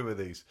of who are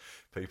these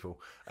people.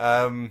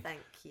 Thank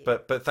you.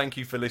 But thank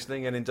you for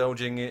listening and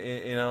indulging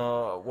in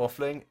our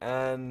waffling,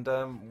 and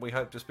we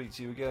hope to speak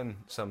to you again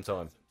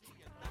sometime.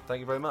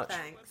 Thank you very much.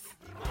 Thanks.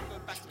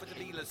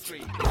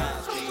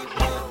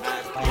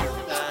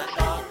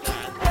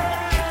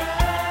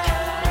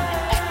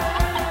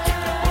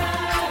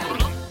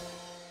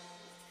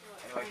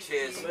 Anyway,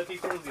 cheers. Bloody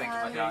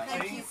brilliant.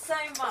 Thank you so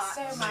much.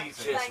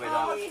 Amazing. Cheers,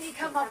 what can you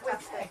come up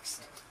with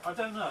next? I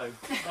don't know.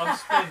 I'm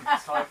spent.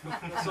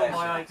 That's all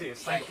my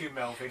ideas. Thank you,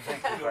 Melvin.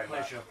 Thank you. Your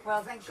pleasure.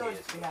 Well, thank God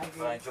for the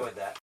idea. I enjoyed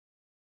that.